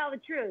always tell the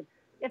truth.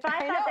 If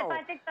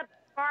I think that's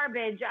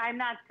garbage, I'm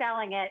not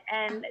selling it.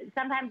 And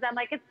sometimes I'm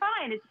like, it's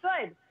fine, it's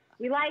good.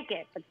 We like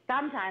it, but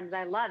sometimes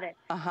I love it.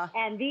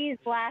 And these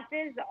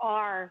glasses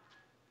are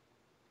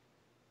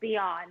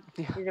beyond.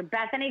 Yeah. These are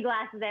Bethenny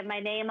glasses. They have my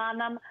name on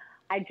them.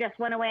 I just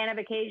went away on a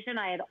vacation.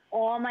 I had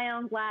all my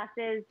own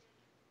glasses.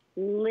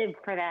 live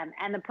for them.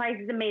 And the price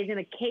is amazing.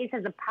 The case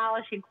has a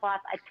polishing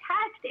cloth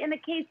attached in the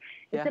case.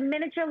 It's a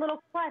miniature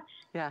little clutch.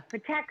 Yeah.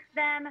 Protects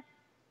them,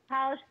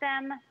 polish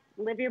them,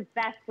 live your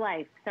best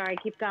life. Sorry,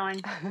 keep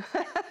going.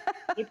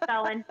 Keep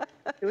going.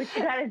 Do what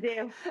you gotta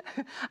do.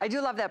 I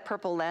do love that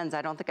purple lens.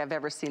 I don't think I've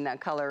ever seen that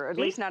color, or at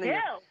least not in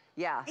your...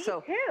 Yeah. Me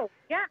too.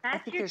 Yeah,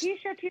 that's your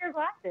t-shirt to your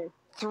glasses.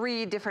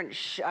 3 different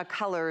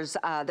colors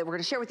that we're going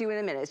to share with you in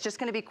a minute. It's just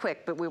going to be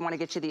quick, but we want to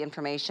get you the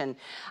information.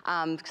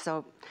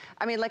 So,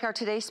 I mean, like our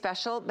today's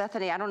special,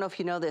 Bethenny, I don't know if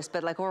you know this,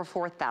 but like over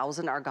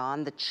 4,000 are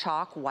gone. The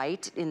chalk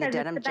white in the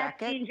denim jacket. It's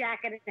the best jean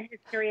jacket in the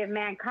history of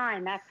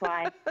mankind. That's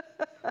why.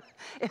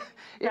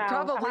 it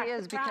probably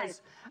is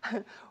because...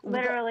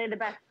 Literally the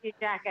best jean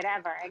jacket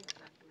ever.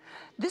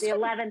 The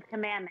 11th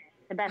commandment,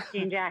 the best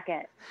jean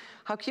jacket.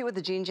 How cute would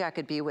the jean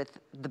jacket be with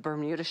the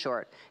Bermuda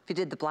short if you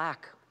did the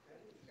black?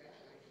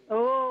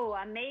 Oh,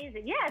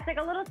 amazing. Yeah, it's like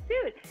a little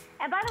suit.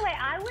 And by the way,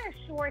 I wear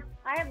shorts.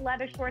 I have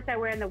leather shorts I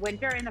wear in the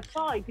winter. In the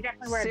fall, you could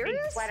definitely wear a big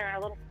sweater and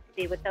a little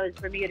hoodie with those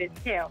Bermudas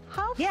too.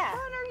 How fun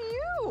are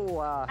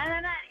you? And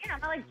I'm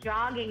not like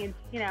jogging in,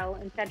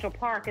 in Central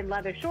Park in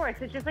leather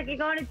shorts. It's just like you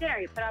go on a dinner.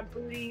 You put on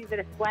booties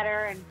and a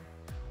sweater and,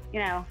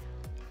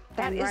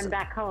 and run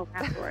back home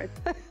afterwards.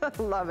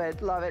 Love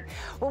it, love it.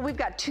 Well, we've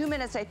got 2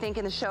 minutes, I think,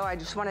 in the show. I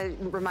just want to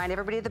remind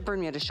everybody of the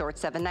Bermuda short,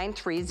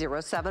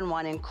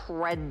 793-071,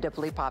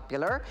 incredibly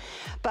popular,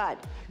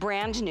 but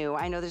brand new.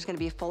 I know there's going to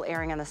be a full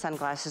airing on the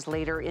sunglasses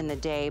later in the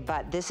day,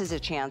 but this is a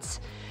chance.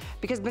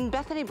 Because when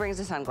Bethenny brings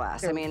a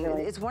sunglass, I mean,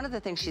 it's one of the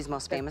things she's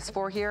most famous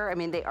for here. I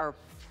mean, they are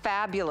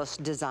fabulous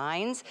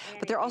designs,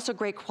 but they're also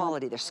great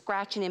quality. They're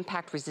scratch and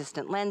impact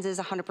resistant lenses,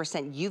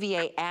 100%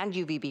 UVA and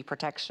UVB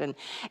protection,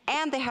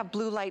 and they have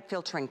blue light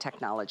filtering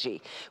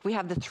technology. We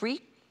have the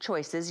 3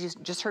 choices. You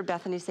just heard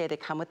Bethenny say they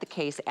come with the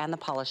case and the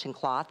polishing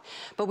cloth,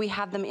 but we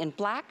have them in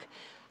black.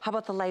 How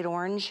about the light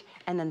orange?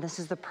 And then this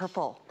is the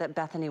purple that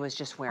Bethenny was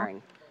just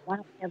wearing.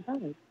 Wow,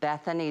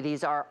 Bethenny,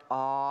 these are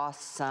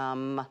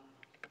awesome.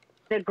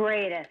 The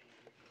greatest.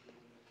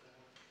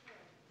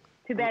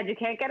 Too bad you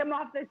can't get them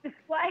off this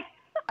display.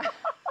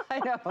 I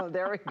know,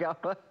 there we go.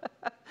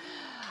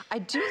 I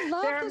do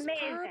love this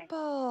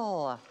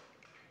purple.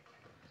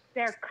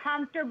 They're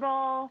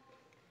comfortable.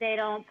 They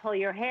don't pull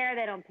your hair.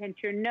 They don't pinch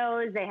your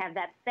nose. They have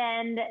that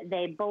bend.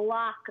 They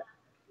block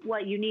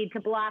what you need to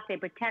block. They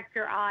protect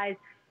your eyes.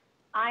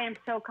 I am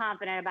so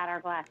confident about our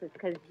glasses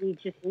because we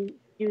just do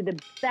the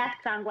best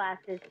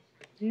sunglasses.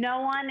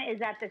 No one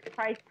is at this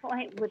price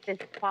point with this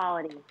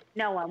quality.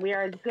 No one. We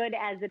are as good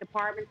as the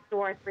department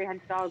store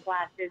 $300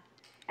 glasses,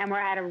 and we're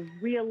at a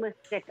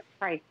realistic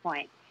price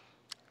point.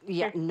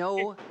 Yeah, it's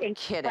no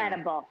kidding.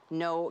 Incredible.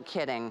 No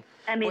kidding.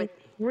 I mean,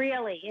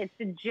 really, it's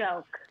a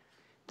joke.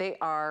 They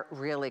are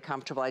really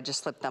comfortable. I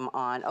just slipped them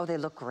on. Oh, they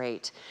look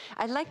great.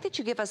 I like that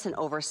you give us an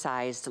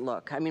oversized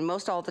look. I mean,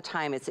 most all the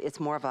time it's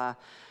more of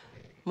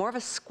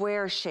a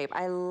square shape.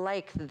 I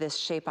like this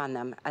shape on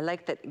them. I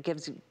like that it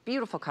gives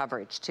beautiful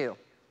coverage too.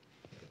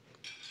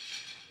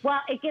 Well,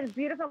 it gives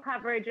beautiful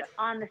coverage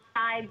on the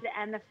sides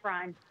and the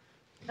front.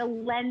 The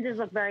lenses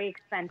look very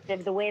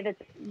expensive. The way that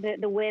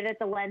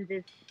the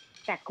lenses,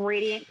 that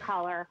gradient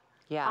color.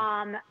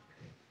 Yeah.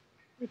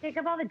 We think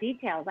of all the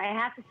details. I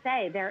have to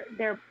say,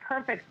 they're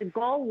perfect. The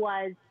goal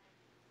was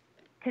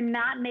to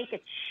not make a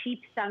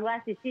cheap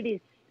sunglass. You see these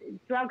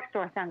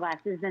drugstore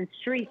sunglasses and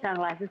street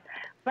sunglasses,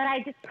 but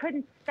I just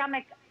couldn't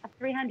stomach a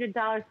 $300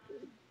 sunglass.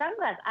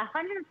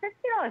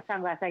 $150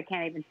 sunglass I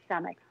can't even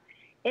stomach.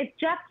 It's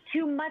just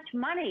too much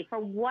money for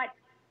what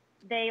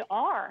they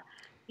are.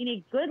 You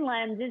need good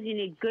lenses, you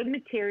need good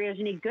materials,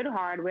 you need good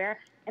hardware,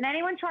 and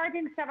anyone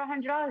charging several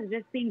 $100 is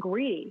just being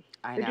greedy.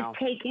 They're just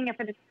taking it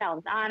for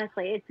themselves.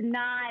 Honestly, it's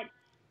not,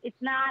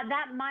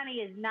 that money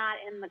is not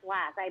in the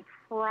glass, I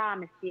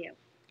promise you.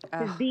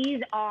 Because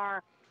these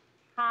are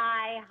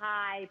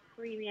high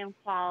premium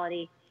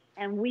quality,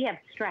 and we have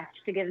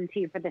stretched to give them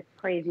to you for this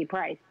crazy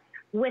price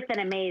with an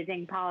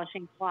amazing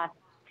polishing cloth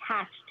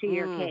attached to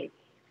your case.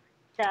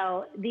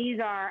 So these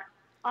are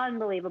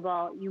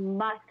unbelievable. You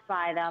must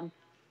buy them.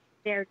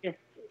 They're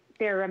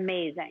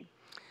amazing.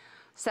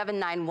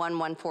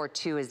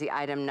 791142 is the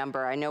item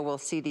number. I know we'll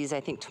see these,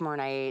 I think, tomorrow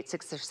night,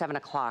 6 or 7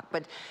 o'clock.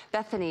 But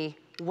Bethenny,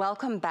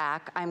 welcome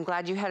back. I'm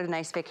glad you had a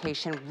nice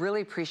vacation.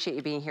 Really appreciate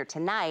you being here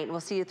tonight.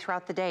 We'll see you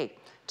throughout the day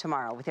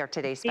tomorrow with our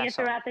Today's Special.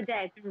 See you throughout the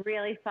day. It's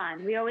really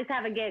fun. We always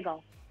have a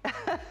giggle.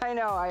 I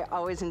know, I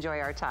always enjoy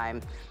our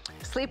time.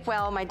 Sleep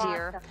well, my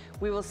dear. Awesome.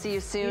 We will see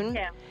you soon. You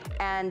too.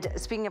 And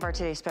speaking of our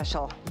Today's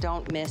Special,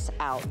 don't miss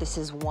out. This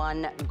is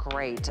one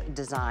great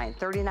design.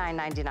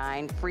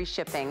 $39.99, free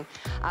shipping.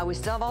 We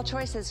still have all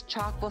choices.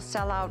 Chalk will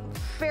sell out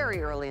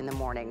very early in the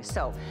morning.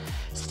 So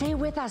stay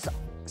with us.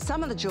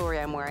 Some of the jewelry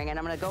I'm wearing, and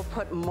I'm gonna go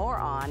put more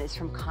on, is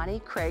from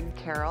Connie Craig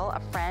Carroll, a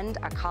friend,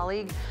 a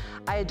colleague.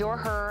 I adore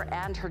her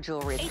and her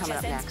jewelry. It's coming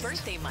up next. HSN's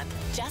birthday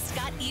month just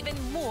got even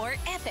more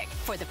epic.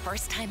 For the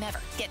first time ever,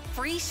 get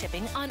free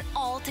shipping on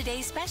all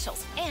today's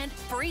specials and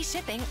free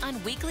shipping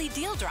on weekly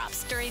deal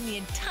drops during the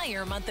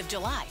entire month of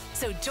July.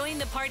 So join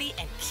the party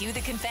and cue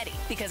the confetti,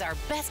 because our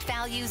best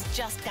values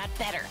just got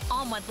better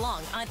all month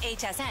long on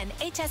HSN,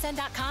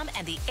 hsn.com,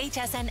 and the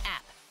HSN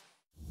app.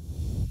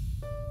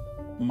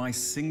 My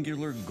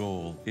singular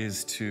goal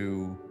is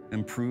to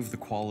improve the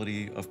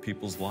quality of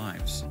people's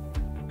lives.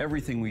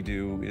 Everything we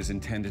do is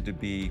intended to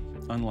be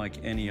unlike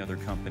any other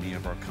company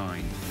of our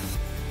kind.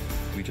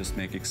 We just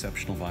make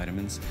exceptional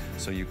vitamins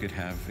so you could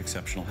have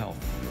exceptional health.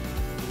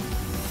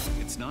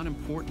 It's not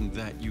important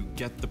that you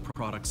get the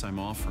products I'm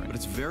offering, but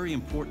it's very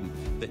important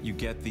that you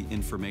get the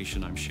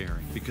information I'm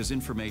sharing, because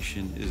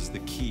information is the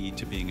key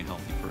to being a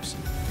healthy person.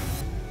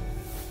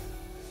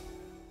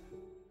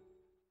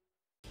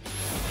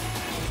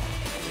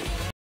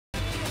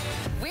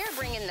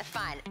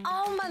 Fun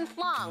all month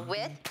long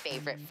with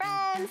favorite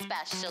friends,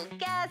 special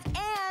guests,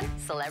 and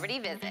celebrity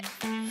visits.